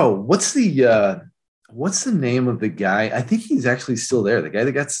 Oh, what's the name of the guy? I think he's actually still there. The guy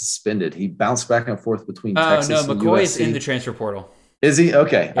that got suspended. He bounced back and forth between Texas and USC. McCoy is in the transfer portal. Is he?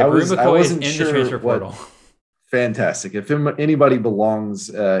 Okay. Yeah, McCoy is in the transfer portal. fantastic. If anybody belongs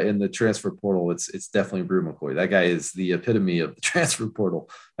in the transfer portal, it's definitely Brew McCoy. That guy is the epitome of the transfer portal.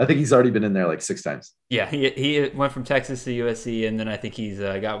 I think he's already been in there like 6 times. Yeah, he went from Texas to USC, and then I think he's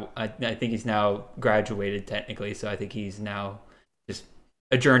I think he's now graduated technically. So I think he's now just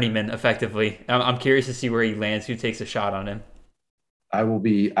a journeyman effectively. I'm curious to see where he lands. Who takes a shot on him? I will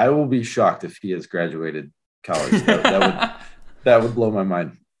be shocked if he has graduated college. That would blow my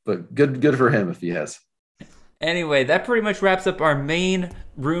mind. But good for him if he has. Anyway, that pretty much wraps up our main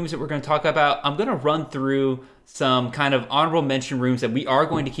rooms that we're going to talk about. I'm going to run through some kind of honorable mention rooms that we are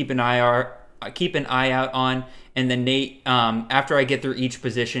going to keep an eye out on. And then Nate, after I get through each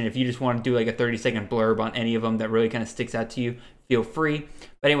position, if you just want to do like a 30-second blurb on any of them that really kind of sticks out to you, feel free.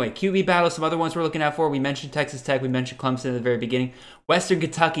 But anyway, QB battle, some other ones we're looking out for. We mentioned Texas Tech. We mentioned Clemson at the very beginning. Western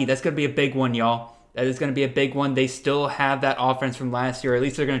Kentucky, that's going to be a big one, y'all. That is going to be a big one. They still have that offense from last year. At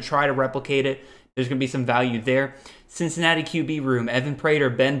least they're going to try to replicate it. There's going to be some value there. Cincinnati QB room, Evan Prater,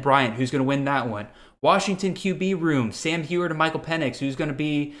 Ben Bryant, who's going to win that one. Washington QB room, Sam Hewitt and Michael Penix, who's going to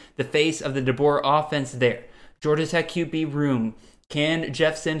be the face of the DeBoer offense there. Georgia Tech QB room, can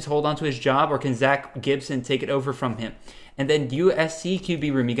Jeff Sims hold on to his job or can Zach Gibson take it over from him? And then USC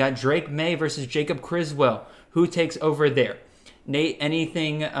QB room, you got Drake May versus Jacob Criswell. Who takes over there? Nate,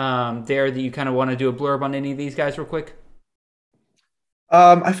 anything there that you kind of want to do a blurb on any of these guys real quick?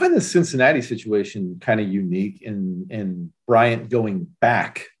 I find the Cincinnati situation kind of unique in Bryant going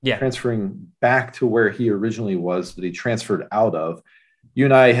back, transferring back to where he originally was, that he transferred out of. You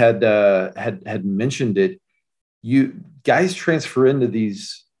and I had mentioned it. You guys transfer into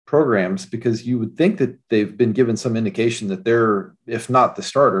these programs because you would think that they've been given some indication that they're, if not the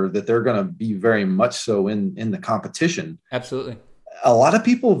starter, that they're going to be very much so in the competition. Absolutely. A lot of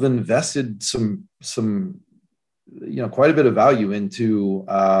people have invested some quite a bit of value into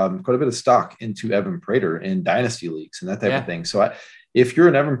quite a bit of stock into Evan Prater in dynasty leagues and that type of thing. So if you're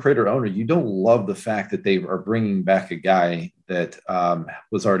an Evan Prater owner, you don't love the fact that they are bringing back a guy that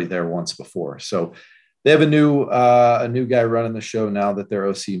was already there once before. So they have a new guy running the show now that their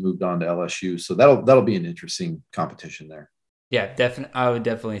OC moved on to LSU. So that'll be an interesting competition there. Yeah, definitely. I would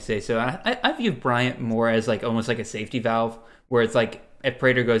definitely say so. I view Bryant more as like almost like a safety valve, where it's like if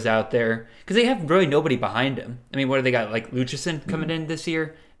Prater goes out there, because they have really nobody behind him. I mean, what do they got? Like Luchason coming in this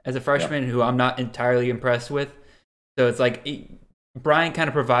year as a freshman, who I'm not entirely impressed with. So it's like Bryant kind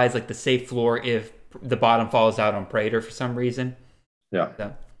of provides like the safe floor if the bottom falls out on Prater for some reason. Yeah.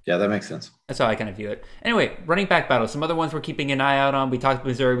 So, yeah, that makes sense. That's how I kind of view it. Anyway, running back battle. Some other ones we're keeping an eye out on. We talked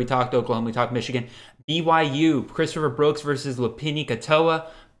Missouri, we talked Oklahoma, we talked Michigan. BYU, Christopher Brooks versus Lupini Katoa.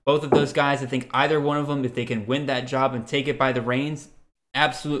 Both of those guys, I think either one of them, if they can win that job and take it by the reins,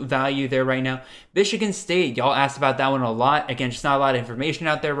 absolute value there right now. Michigan State, y'all asked about that one a lot. Again, just not a lot of information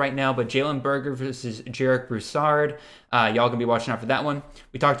out there right now, but Jalen Berger versus Jarek Broussard. Y'all can be watching out for that one.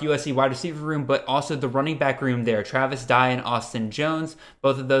 We talked USC wide receiver room, but also the running back room there. Travis Dye and Austin Jones.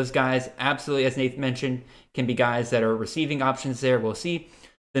 Both of those guys, absolutely, as Nathan mentioned, can be guys that are receiving options there. We'll see.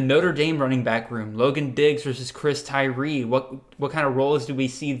 The Notre Dame running back room, Logan Diggs versus Chris Tyree. What kind of roles do we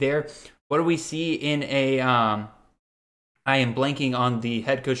see there? What do we see in a... I am blanking on the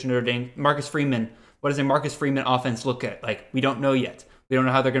head coach of Notre Dame, Marcus Freeman. What does a Marcus Freeman offense look at? Like, we don't know yet. We don't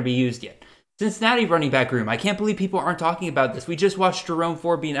know how they're going to be used yet. Cincinnati running back room. I can't believe people aren't talking about this. We just watched Jerome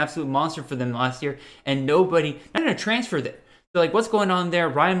Ford be an absolute monster for them last year, and not in a transfer there. So, like, what's going on there?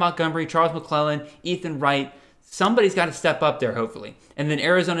 Ryan Montgomery, Charles McClellan, Ethan Wright. Somebody's got to step up there, hopefully. And then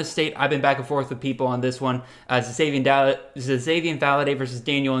Arizona State, I've been back and forth with people on this one. Xavier Valladay versus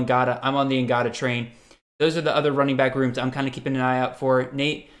Daniel Ngata. I'm on the Ngata train. Those are the other running back rooms I'm kind of keeping an eye out for.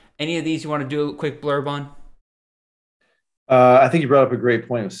 Nate, any of these you want to do a quick blurb on? I think you brought up a great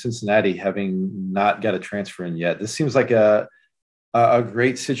point with Cincinnati having not got a transfer in yet. This seems like a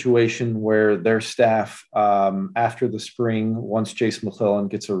great situation where their staff, after the spring, once Jason McClellan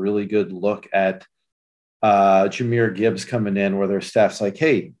gets a really good look at Jahmyr Gibbs coming in, where their staff's like,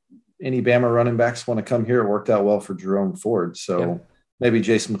 hey, any Bama running backs want to come here? It worked out well for Jerome Ford. So maybe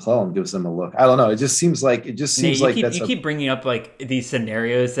Jason McClellan gives them a look. I don't know. It just seems like you keep bringing up like these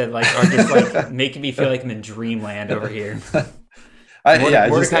scenarios that like are just like making me feel like I'm in dreamland over here.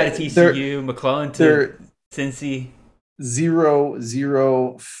 Mordecai to TCU, McClellan to Cincy.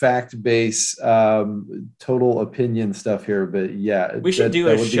 Zero fact base, total opinion stuff here, but yeah, we should do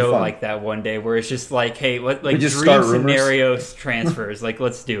a show like that one day where it's just like, hey, what like dream scenarios transfers, like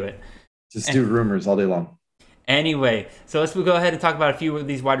let's do it. Just do rumors all day long. Anyway, so let's go ahead and talk about a few of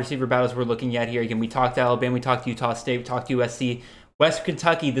these wide receiver battles we're looking at here. Again, we talked to Alabama, we talked to Utah State, we talked to USC. Western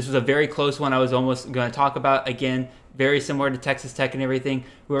Kentucky, this was a very close one I was almost going to talk about. Again, very similar to Texas Tech and everything.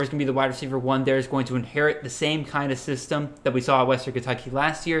 Whoever's going to be the wide receiver one there is going to inherit the same kind of system that we saw at Western Kentucky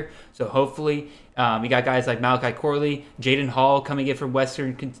last year. So hopefully, you got guys like Malachi Corley, Jaden Hall coming in from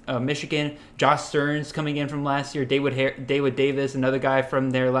Western Michigan, Josh Stearns coming in from last year, David Davis, another guy from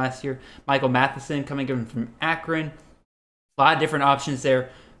there last year, Michael Matheson coming in from Akron. A lot of different options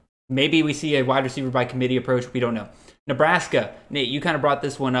there. Maybe we see a wide receiver by committee approach. We don't know. Nebraska, Nate, you kind of brought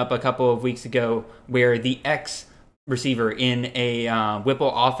this one up a couple of weeks ago where the X receiver in a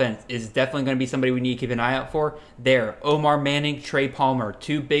Whipple offense is definitely going to be somebody we need to keep an eye out for. There, Omar Manning, Trey Palmer,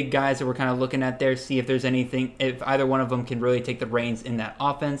 two big guys that we're kind of looking at there, see if there's anything, if either one of them can really take the reins in that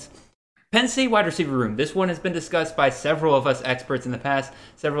offense. Penn State wide receiver room. This one has been discussed by several of us experts in the past.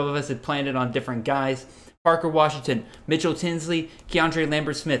 Several of us had planned it on different guys. Parker Washington, Mitchell Tinsley, Keandre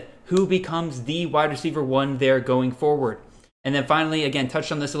Lambert-Smith. Who becomes the wide receiver one there going forward? And then finally, again,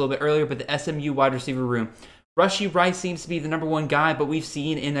 touched on this a little bit earlier, but the SMU wide receiver room. Rashee Rice seems to be the number one guy, but we've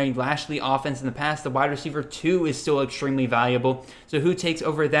seen in a Lashley offense in the past, the wide receiver 2 is still extremely valuable. So who takes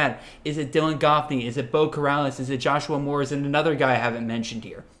over that? Is it Dylan Goffney? Is it Bo Corrales? Is it Joshua Moore? Is it another guy I haven't mentioned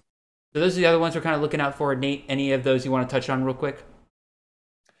here? So those are the other ones we're kind of looking out for. Nate, any of those you want to touch on real quick?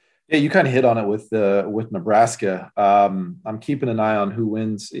 Yeah, you kind of hit on it with Nebraska. I'm keeping an eye on who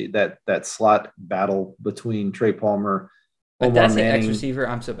wins that slot battle between Trey Palmer, Omar That's Manning. an X receiver.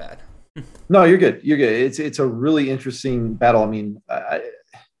 I'm so bad. No, you're good. You're good. It's a really interesting battle. I mean,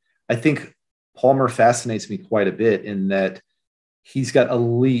 I think Palmer fascinates me quite a bit in that he's got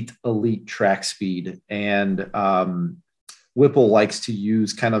elite track speed, and Whipple likes to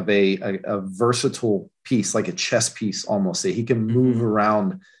use kind of a versatile piece, like a chess piece almost. He can move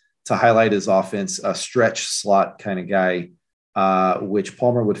around to highlight his offense, a stretch slot kind of guy, which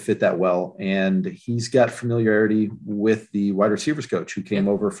Palmer would fit that well. And he's got familiarity with the wide receivers coach who came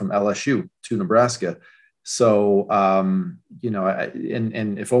over from LSU to Nebraska. So, and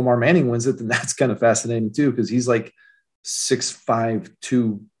if Omar Manning wins it, then that's kind of fascinating too, because he's like 6'5",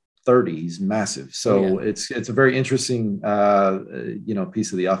 230. He's massive. So it's a very interesting,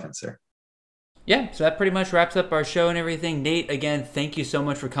 piece of the offense there. Yeah, so that pretty much wraps up our show and everything. Nate, again, thank you so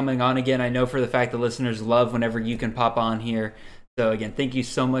much for coming on again. I know for the fact the listeners love whenever you can pop on here. So again, thank you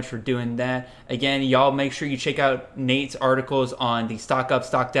so much for doing that. Again, y'all make sure you check out Nate's articles on the stock up,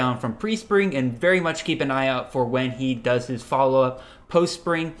 stock down from pre-spring, and very much keep an eye out for when he does his follow-up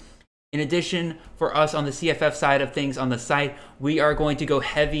post-spring. In addition, for us on the CFF side of things on the site, we are going to go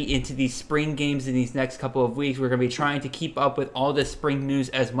heavy into these spring games in these next couple of weeks. We're going to be trying to keep up with all this spring news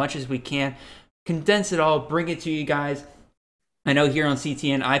as much as we can. Condense it all, bring it to you guys. I know here on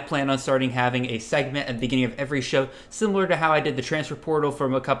CTN, I plan on having a segment at the beginning of every show, similar to how I did the transfer portal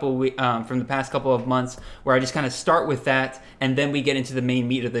from from the past couple of months, where I just kind of start with that, and then we get into the main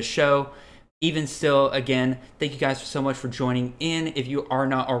meat of the show. Even still, again, thank you guys so much for joining in. If you are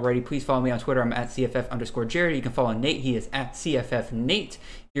not already, please follow me on Twitter. I'm at CFF_Jared. You can follow Nate. He is at CFF Nate.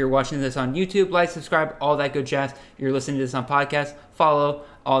 If you're watching this on YouTube, like, subscribe, all that good jazz. If you're listening to this on podcast, follow,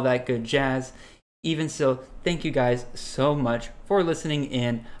 all that good jazz. Even still, thank you guys so much for listening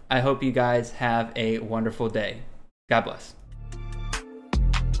in. I hope you guys have a wonderful day. God bless.